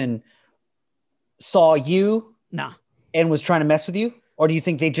person saw you and was trying to mess with you? Or do you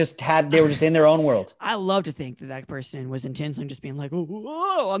think they were just in their own world? I love to think that person was intentionally just being like,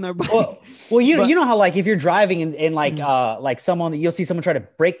 whoa, on their bike. Well, you know how like if you're driving and like someone, you'll see someone try to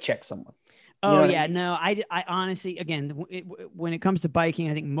brake check someone. Oh yeah, no, I honestly, again, when it comes to biking,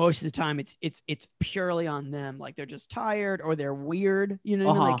 I think most of the time it's purely on them. Like they're just tired or they're weird. You know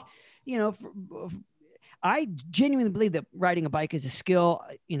what I mean? Like, you know, I genuinely believe that riding a bike is a skill.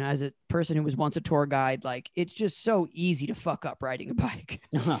 You know, as a person who was once a tour guide, like it's just so easy to fuck up riding a bike.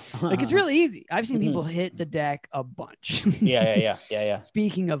 Like it's really easy. I've seen people hit the deck a bunch. Yeah.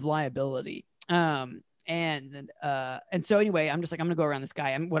 Speaking of liability, and so anyway, I'm just like, I'm gonna go around this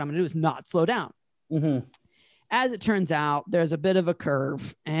guy. What I'm gonna do is not slow down. As it turns out, there's a bit of a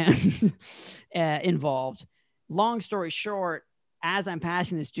curve and involved. Long story short, as I'm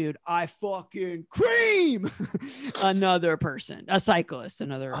passing this dude, I fucking cream another person, a cyclist,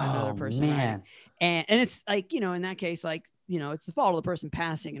 another person. Man. And it's like, you know, in that case, like, you know, it's the fault of the person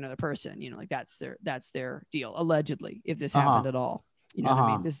passing another person, you know, like that's their deal, allegedly, if this happened at all. You know what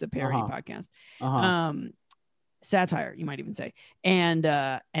I mean? This is a parody podcast. Satire, you might even say. And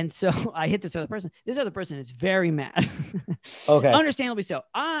so I hit this other person. This other person is very mad. Okay. Understandably so.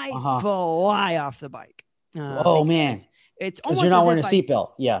 I fly off the bike. Oh man. It's almost you're not wearing a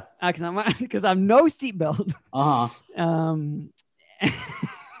seatbelt. Yeah. Because I'm no seatbelt.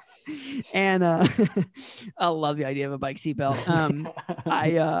 And I love the idea of a bike seatbelt.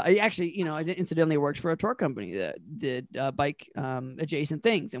 I actually, you know, I incidentally worked for a tour company that did bike adjacent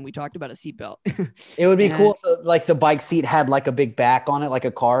things, and we talked about a seatbelt. It would be cool if, like, the bike seat had like a big back on it, like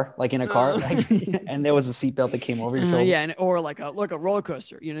a car, like in a car, like, and there was a seatbelt that came over your shoulder. Yeah, or like a roller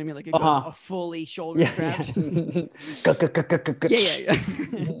coaster. You know what I mean? Like it goes a fully shoulder strapped. Yeah.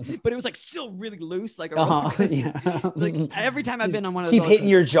 But it was like still really loose, like a roller coaster. Like every time I've been on one of those, keep hitting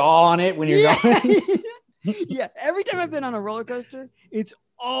your jaw on it when you're going. Yeah, every time I've been on a roller coaster, it's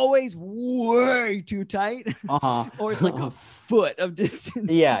always way too tight, or it's like a foot of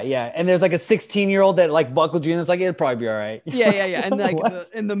distance. Yeah, and there's like a 16-year-old that like buckled you, and it's like it'll probably be all right. Yeah, and like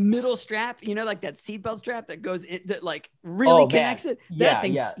in the middle strap, you know, like that seatbelt strap that goes in, that like really connects it. That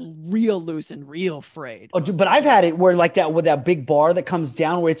thing's real loose and real frayed. Oh, dude, but I've had it where like that with that big bar that comes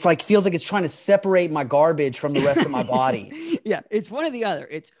down, where it's like feels like it's trying to separate my garbage from the rest of my body. Yeah, it's one or the other.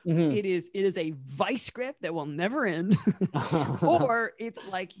 It is a vice grip that will never end, or it's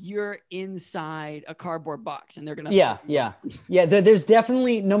like you're inside a cardboard box and they're gonna there's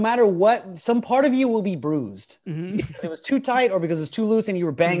definitely, no matter what, some part of you will be bruised because it was too tight or because it's too loose and you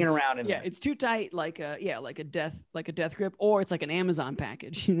were banging around in there. It's too tight, like a death grip, or it's like an Amazon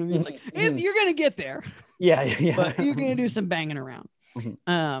package. You know what I mean? Like if you're gonna get there, but you're gonna do some banging around.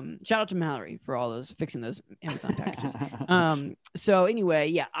 Shout out to Mallory for all those fixing those Amazon packages. So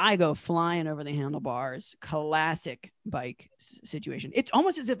anyway, I go flying over the handlebars. Classic bike situation. It's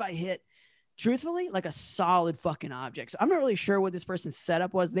almost as if I hit, truthfully, like a solid fucking object. So I'm not really sure what this person's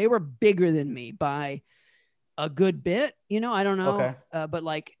setup was. They were bigger than me by a good bit, you know. I don't know. Okay. But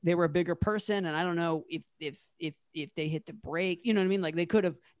like they were a bigger person, and I don't know if they hit the brake, you know what I mean? Like they could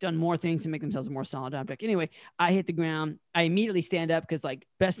have done more things to make themselves a more solid object. Anyway, I hit the ground. I immediately stand up because, like,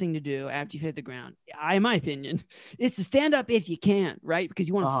 best thing to do after you hit the ground, in my opinion, is to stand up if you can, right? Because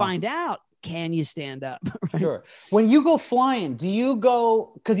you want to find out, can you stand up? Right? Sure. When you go flying, do you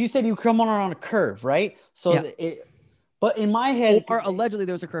go, because you said you come on a curve, right? So but in my head, or allegedly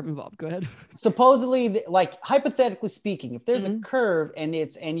there was a curve involved. Go ahead. Supposedly, like hypothetically speaking, if there's a curve and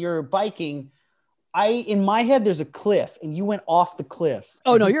you're biking, in my head there's a cliff and you went off the cliff.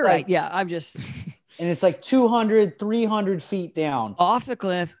 Oh no, you're right. Yeah, I'm just and it's like 200, 300 feet down. Off the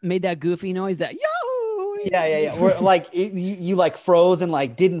cliff, made that goofy noise that yo. Yeah. Where like you like froze and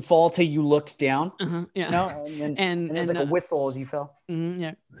like didn't fall till you looked down. Yeah. You know? And there's like a whistle as you fell.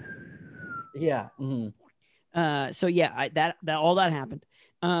 Yeah. Yeah. So yeah, that all that happened.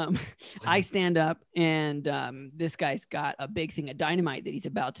 I stand up and this guy's got a big thing of dynamite that he's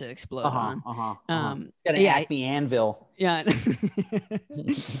about to explode on. Got an Acme anvil. Yeah.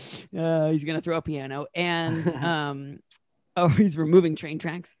 He's gonna throw a piano and he's removing train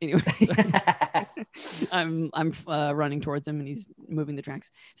tracks. Anyway, I'm running towards him and he's moving the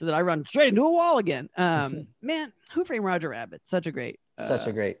tracks so that I run straight into a wall again. Man, Who Framed Roger Rabbit? Such a great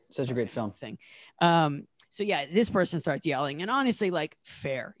film thing. So yeah, this person starts yelling, and honestly, like,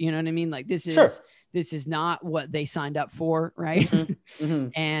 fair, you know what I mean? Like this is not what they signed up for, right?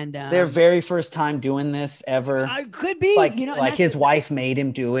 And their very first time doing this ever. I could be, like, you know, like his wife made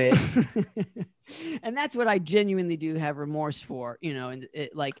him do it. And that's what I genuinely do have remorse for, you know, and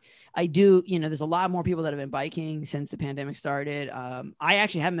like I do, you know, there's a lot more people that have been biking since the pandemic started. I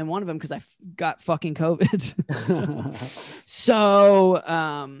actually haven't been one of them because I got fucking COVID.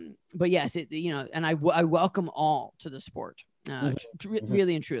 But yes, you know, and I welcome all to the sport.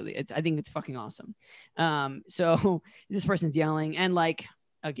 Really and truly, I think it's fucking awesome. So this person's yelling and, like,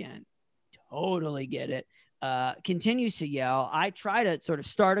 again, totally get it. Continues to yell. I try to sort of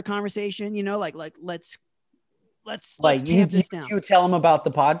start a conversation, you know, like let's tamp this down. You tell him about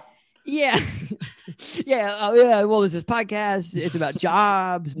the pod. Yeah. Yeah. Well, there's this podcast. It's about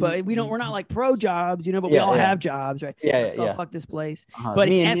jobs, but we're not like pro jobs, you know, but we all have jobs, right? Yeah. So, fuck this place. But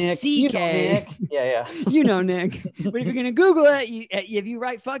Me it's FCK. Nick. Yeah. You know, Nick. But if you're going to Google it, if you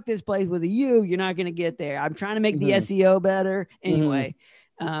write fuck this place with a U, you're not going to get there. I'm trying to make the SEO better. Anyway.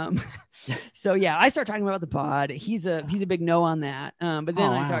 So yeah, I start talking about the pod. He's a big no on that. But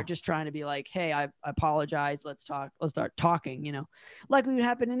then I start just trying to be like, hey, I apologize. Let's talk. Let's start talking, you know, like would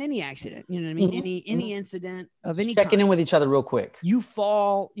happen in any accident, you know what I mean? Any incident of any checking kind. In with each other real quick. You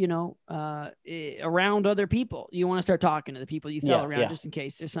fall, you know, around other people. You want to start talking to the people you fell around just in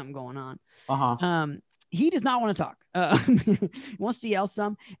case there's something going on. He does not want to talk. He wants to yell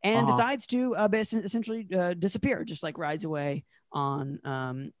some and decides to essentially disappear, just like rides away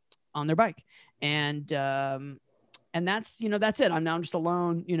on their bike. And that's, you know, that's it. I'm now just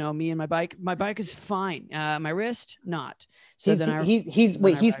alone, you know, me and my bike. My bike is fine. My wrist, not. So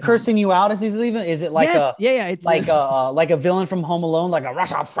he's cursing you out as he's leaving. Is it like it's like a villain from Home Alone, like a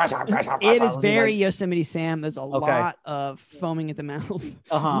rush off. It is very Yosemite Sam. There's a lot of foaming at the mouth,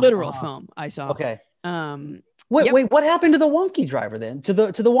 literal foam. I saw. Okay. Wait, what happened to the wonky driver then? To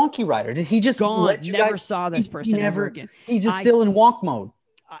the wonky rider? Did he just let you never saw this person ever again? He's just still in wonk mode.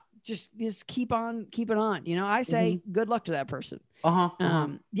 Just keep it on. You know, I say good luck to that person.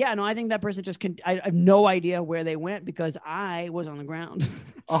 Yeah, no, I think that person I have no idea where they went because I was on the ground.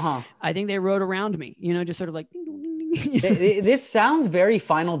 I think they rode around me, you know, just sort of like. This sounds very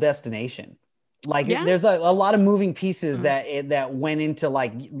Final Destination. Like there's a lot of moving pieces that went into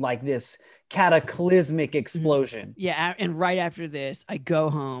like this cataclysmic explosion. Yeah, and right after this, I go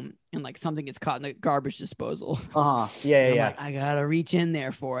home and like something gets caught in the garbage disposal. Yeah. Like, I gotta reach in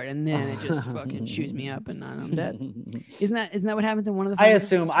there for it, and then it just fucking shoots me up, and I'm dead. Isn't that what happens in one of the? I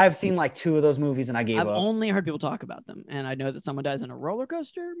assume I've seen like 2 of those movies, and I gave up. I've only heard people talk about them, and I know that someone dies in a roller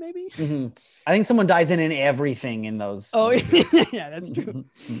coaster, maybe. I think someone dies in everything in those. Oh, yeah, that's true.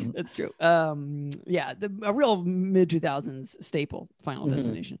 That's true. Yeah, a real mid 2000s staple, Final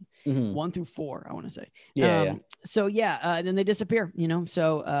Destination, 1 through 4, I want to say. Yeah. So yeah, then they disappear. You know,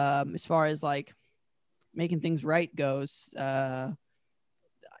 so as far as like making things right goes, I'm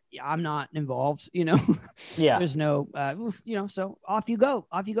not involved. You know, there's no, you know, so off you go,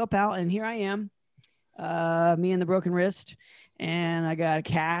 pal. And here I am, me and the broken wrist, and I got a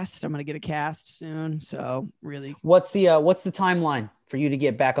cast. I'm gonna get a cast soon. So really, what's the timeline for you to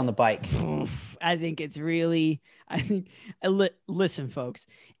get back on the bike? I think it's really, listen, folks,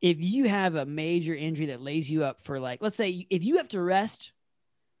 if you have a major injury that lays you up for like, let's say if you have to rest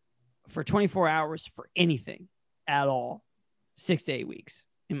for 24 hours for anything at all, 6 to 8 weeks,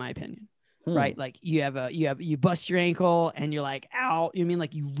 in my opinion, right? Like you bust your ankle and you're like out, you mean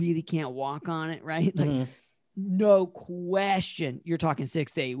like you really can't walk on it, right? Like no question, you're talking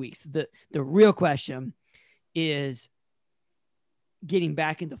 6 to 8 weeks. The real question is getting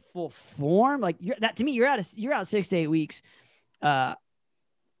back into full form. Like you're out 6 to 8 weeks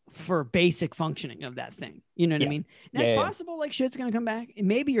for basic functioning of that thing. You know what I mean? Now it's possible like shit's gonna come back. And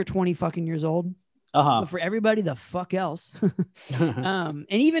maybe you're 20 fucking years old. But for everybody the fuck else. And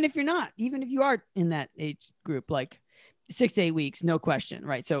even if you're not, even if you are in that age group, like 6 to 8 weeks, no question,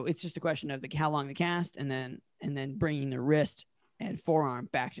 right? So it's just a question of how long the cast and then bringing the wrist and forearm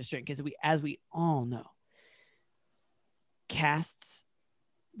back to strength. Because as we all know, casts,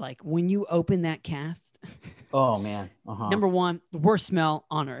 like when you open that cast, oh man, number one, the worst smell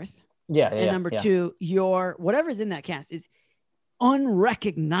on earth. And number two, your whatever's in that cast is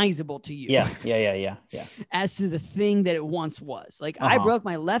unrecognizable to you. Yeah. As to the thing that it once was. Like I broke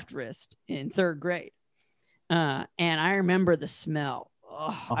my left wrist in 3rd grade, and I remember the smell.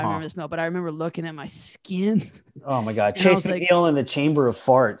 I remember the smell, but I remember looking at my skin. Oh my God. Chase McNeil in the chamber of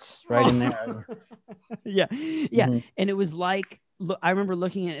farts right in there. Yeah. And it was like, I remember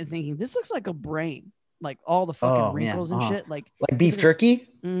looking at it and thinking, this looks like a brain, like all the fucking wrinkles and shit. Like beef jerky?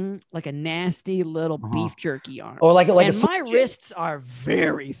 Like a nasty little beef jerky arm. Or like my wrists are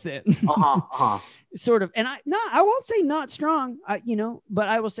very thin. Sort of. And I won't say not strong, you know, but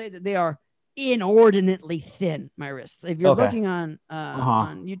I will say that they are inordinately thin, my wrists. If you're looking on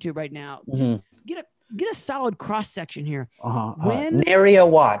YouTube right now, get a solid cross section here. Nary a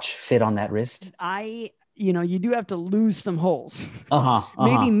watch fit on that wrist. You do have to lose some holes.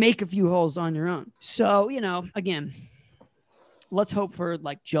 Maybe make a few holes on your own. So, you know, again, let's hope for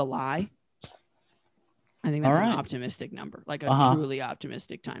like July. I think that's an optimistic number, like a truly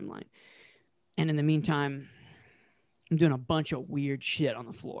optimistic timeline. And in the meantime, I'm doing a bunch of weird shit on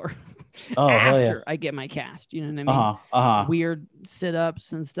the floor after I get my cast. You know what I mean? Weird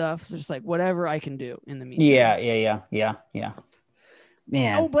sit-ups and stuff. Just like whatever I can do in the meantime. Yeah.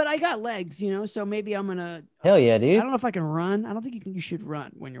 Man. Oh, but I got legs, so maybe I'm gonna. Hell yeah, dude. I don't know if I can run. I don't think you should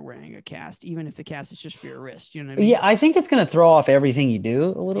run when you're wearing a cast, even if the cast is just for your wrist. You know what I mean? Yeah, I think it's gonna throw off everything you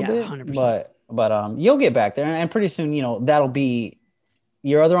do a little bit. 100%. But you'll get back there, and pretty soon, that'll be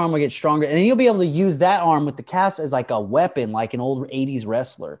your other arm will get stronger, and then you'll be able to use that arm with the cast as like a weapon, like an old '80s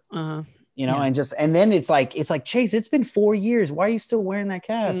wrestler. And then it's like Chase, it's been 4 years. Why are you still wearing that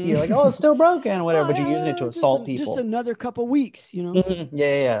cast? You're like, oh, it's still broken, whatever. But you're using it to assault people. Just another couple weeks,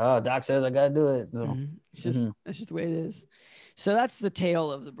 Yeah. Oh, Doc says I gotta do it. So. That's just the way it is. So that's the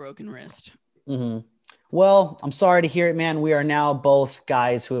tale of the broken wrist. Well, I'm sorry to hear it, man. We are now both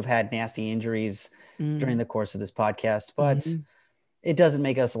guys who have had nasty injuries during the course of this podcast, but it doesn't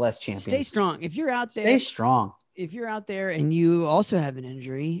make us less champions. Stay strong. If you're out there, stay strong. If you're out there and you also have an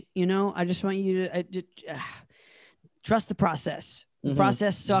injury, I just want you to trust the process. The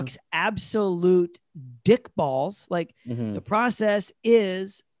process sucks absolute dick balls. Like the process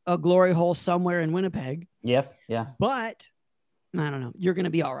is a glory hole somewhere in Winnipeg. Yeah. But I don't know. You're gonna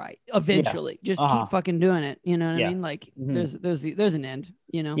be all right eventually. Just keep fucking doing it. You know what I mean? Like there's an end.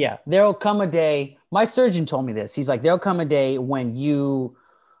 Yeah. There'll come a day. My surgeon told me this. He's like, there'll come a day when you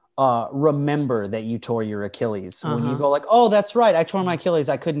remember that you tore your Achilles. When you go like, oh, that's right, I tore my Achilles.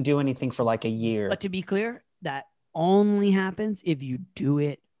 I couldn't do anything for like a year. But to be clear, that only happens if you do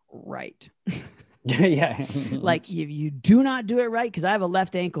it right. Yeah. Like if you do not do it right, because I have a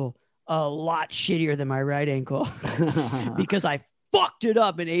left ankle a lot shittier than my right ankle because I fucked it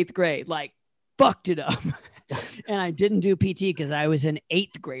up in 8th grade. Like fucked it up. And I didn't do PT because I was an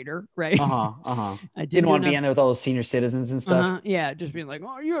 8th grader, right? I didn't want to be in there with all those senior citizens and stuff. Yeah, just being like,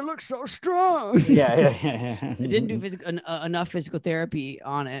 oh, you look so strong. Yeah. I didn't do enough physical therapy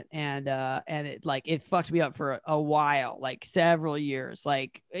on it, and it fucked me up for a while, like several years,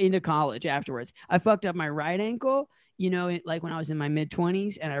 like into college afterwards. I fucked up my right ankle, like when I was in my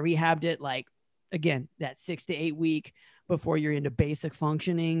mid-20s, and I rehabbed it like again that 6 to 8 week before you're into basic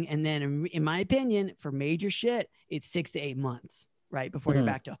functioning. And then in my opinion, for major shit, it's 6 to 8 months, right? Before you're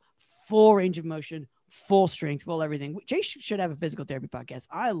back to full range of motion, full strength, full everything. Jay should have a physical therapy podcast.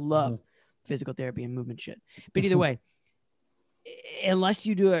 I love physical therapy and movement shit. But either way, unless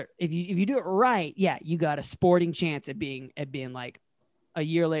you do it, if you do it right, yeah, you got a sporting chance at being like a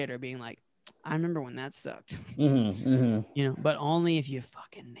year later being like, I remember when that sucked. But only if you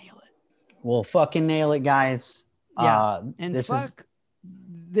fucking nail it. Well, fucking nail it, guys. Yeah, and this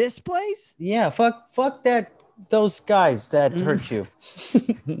place. Yeah, fuck those guys that hurt you.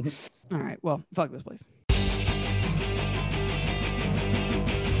 All right, well, fuck this place.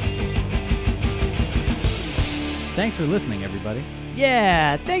 Thanks for listening, everybody.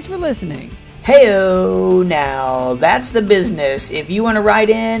 Yeah, thanks for listening. Heyo, now that's the business. If you want to write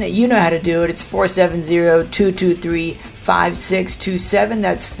in, you know how to do it. It's 470-223-5627.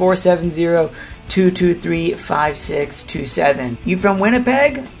 That's 470-223-5627. You from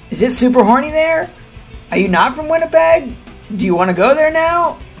Winnipeg? Is it super horny there? Are you not from Winnipeg? Do you want to go there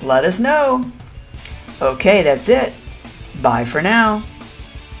now? Let us know. Okay, that's it. Bye for now.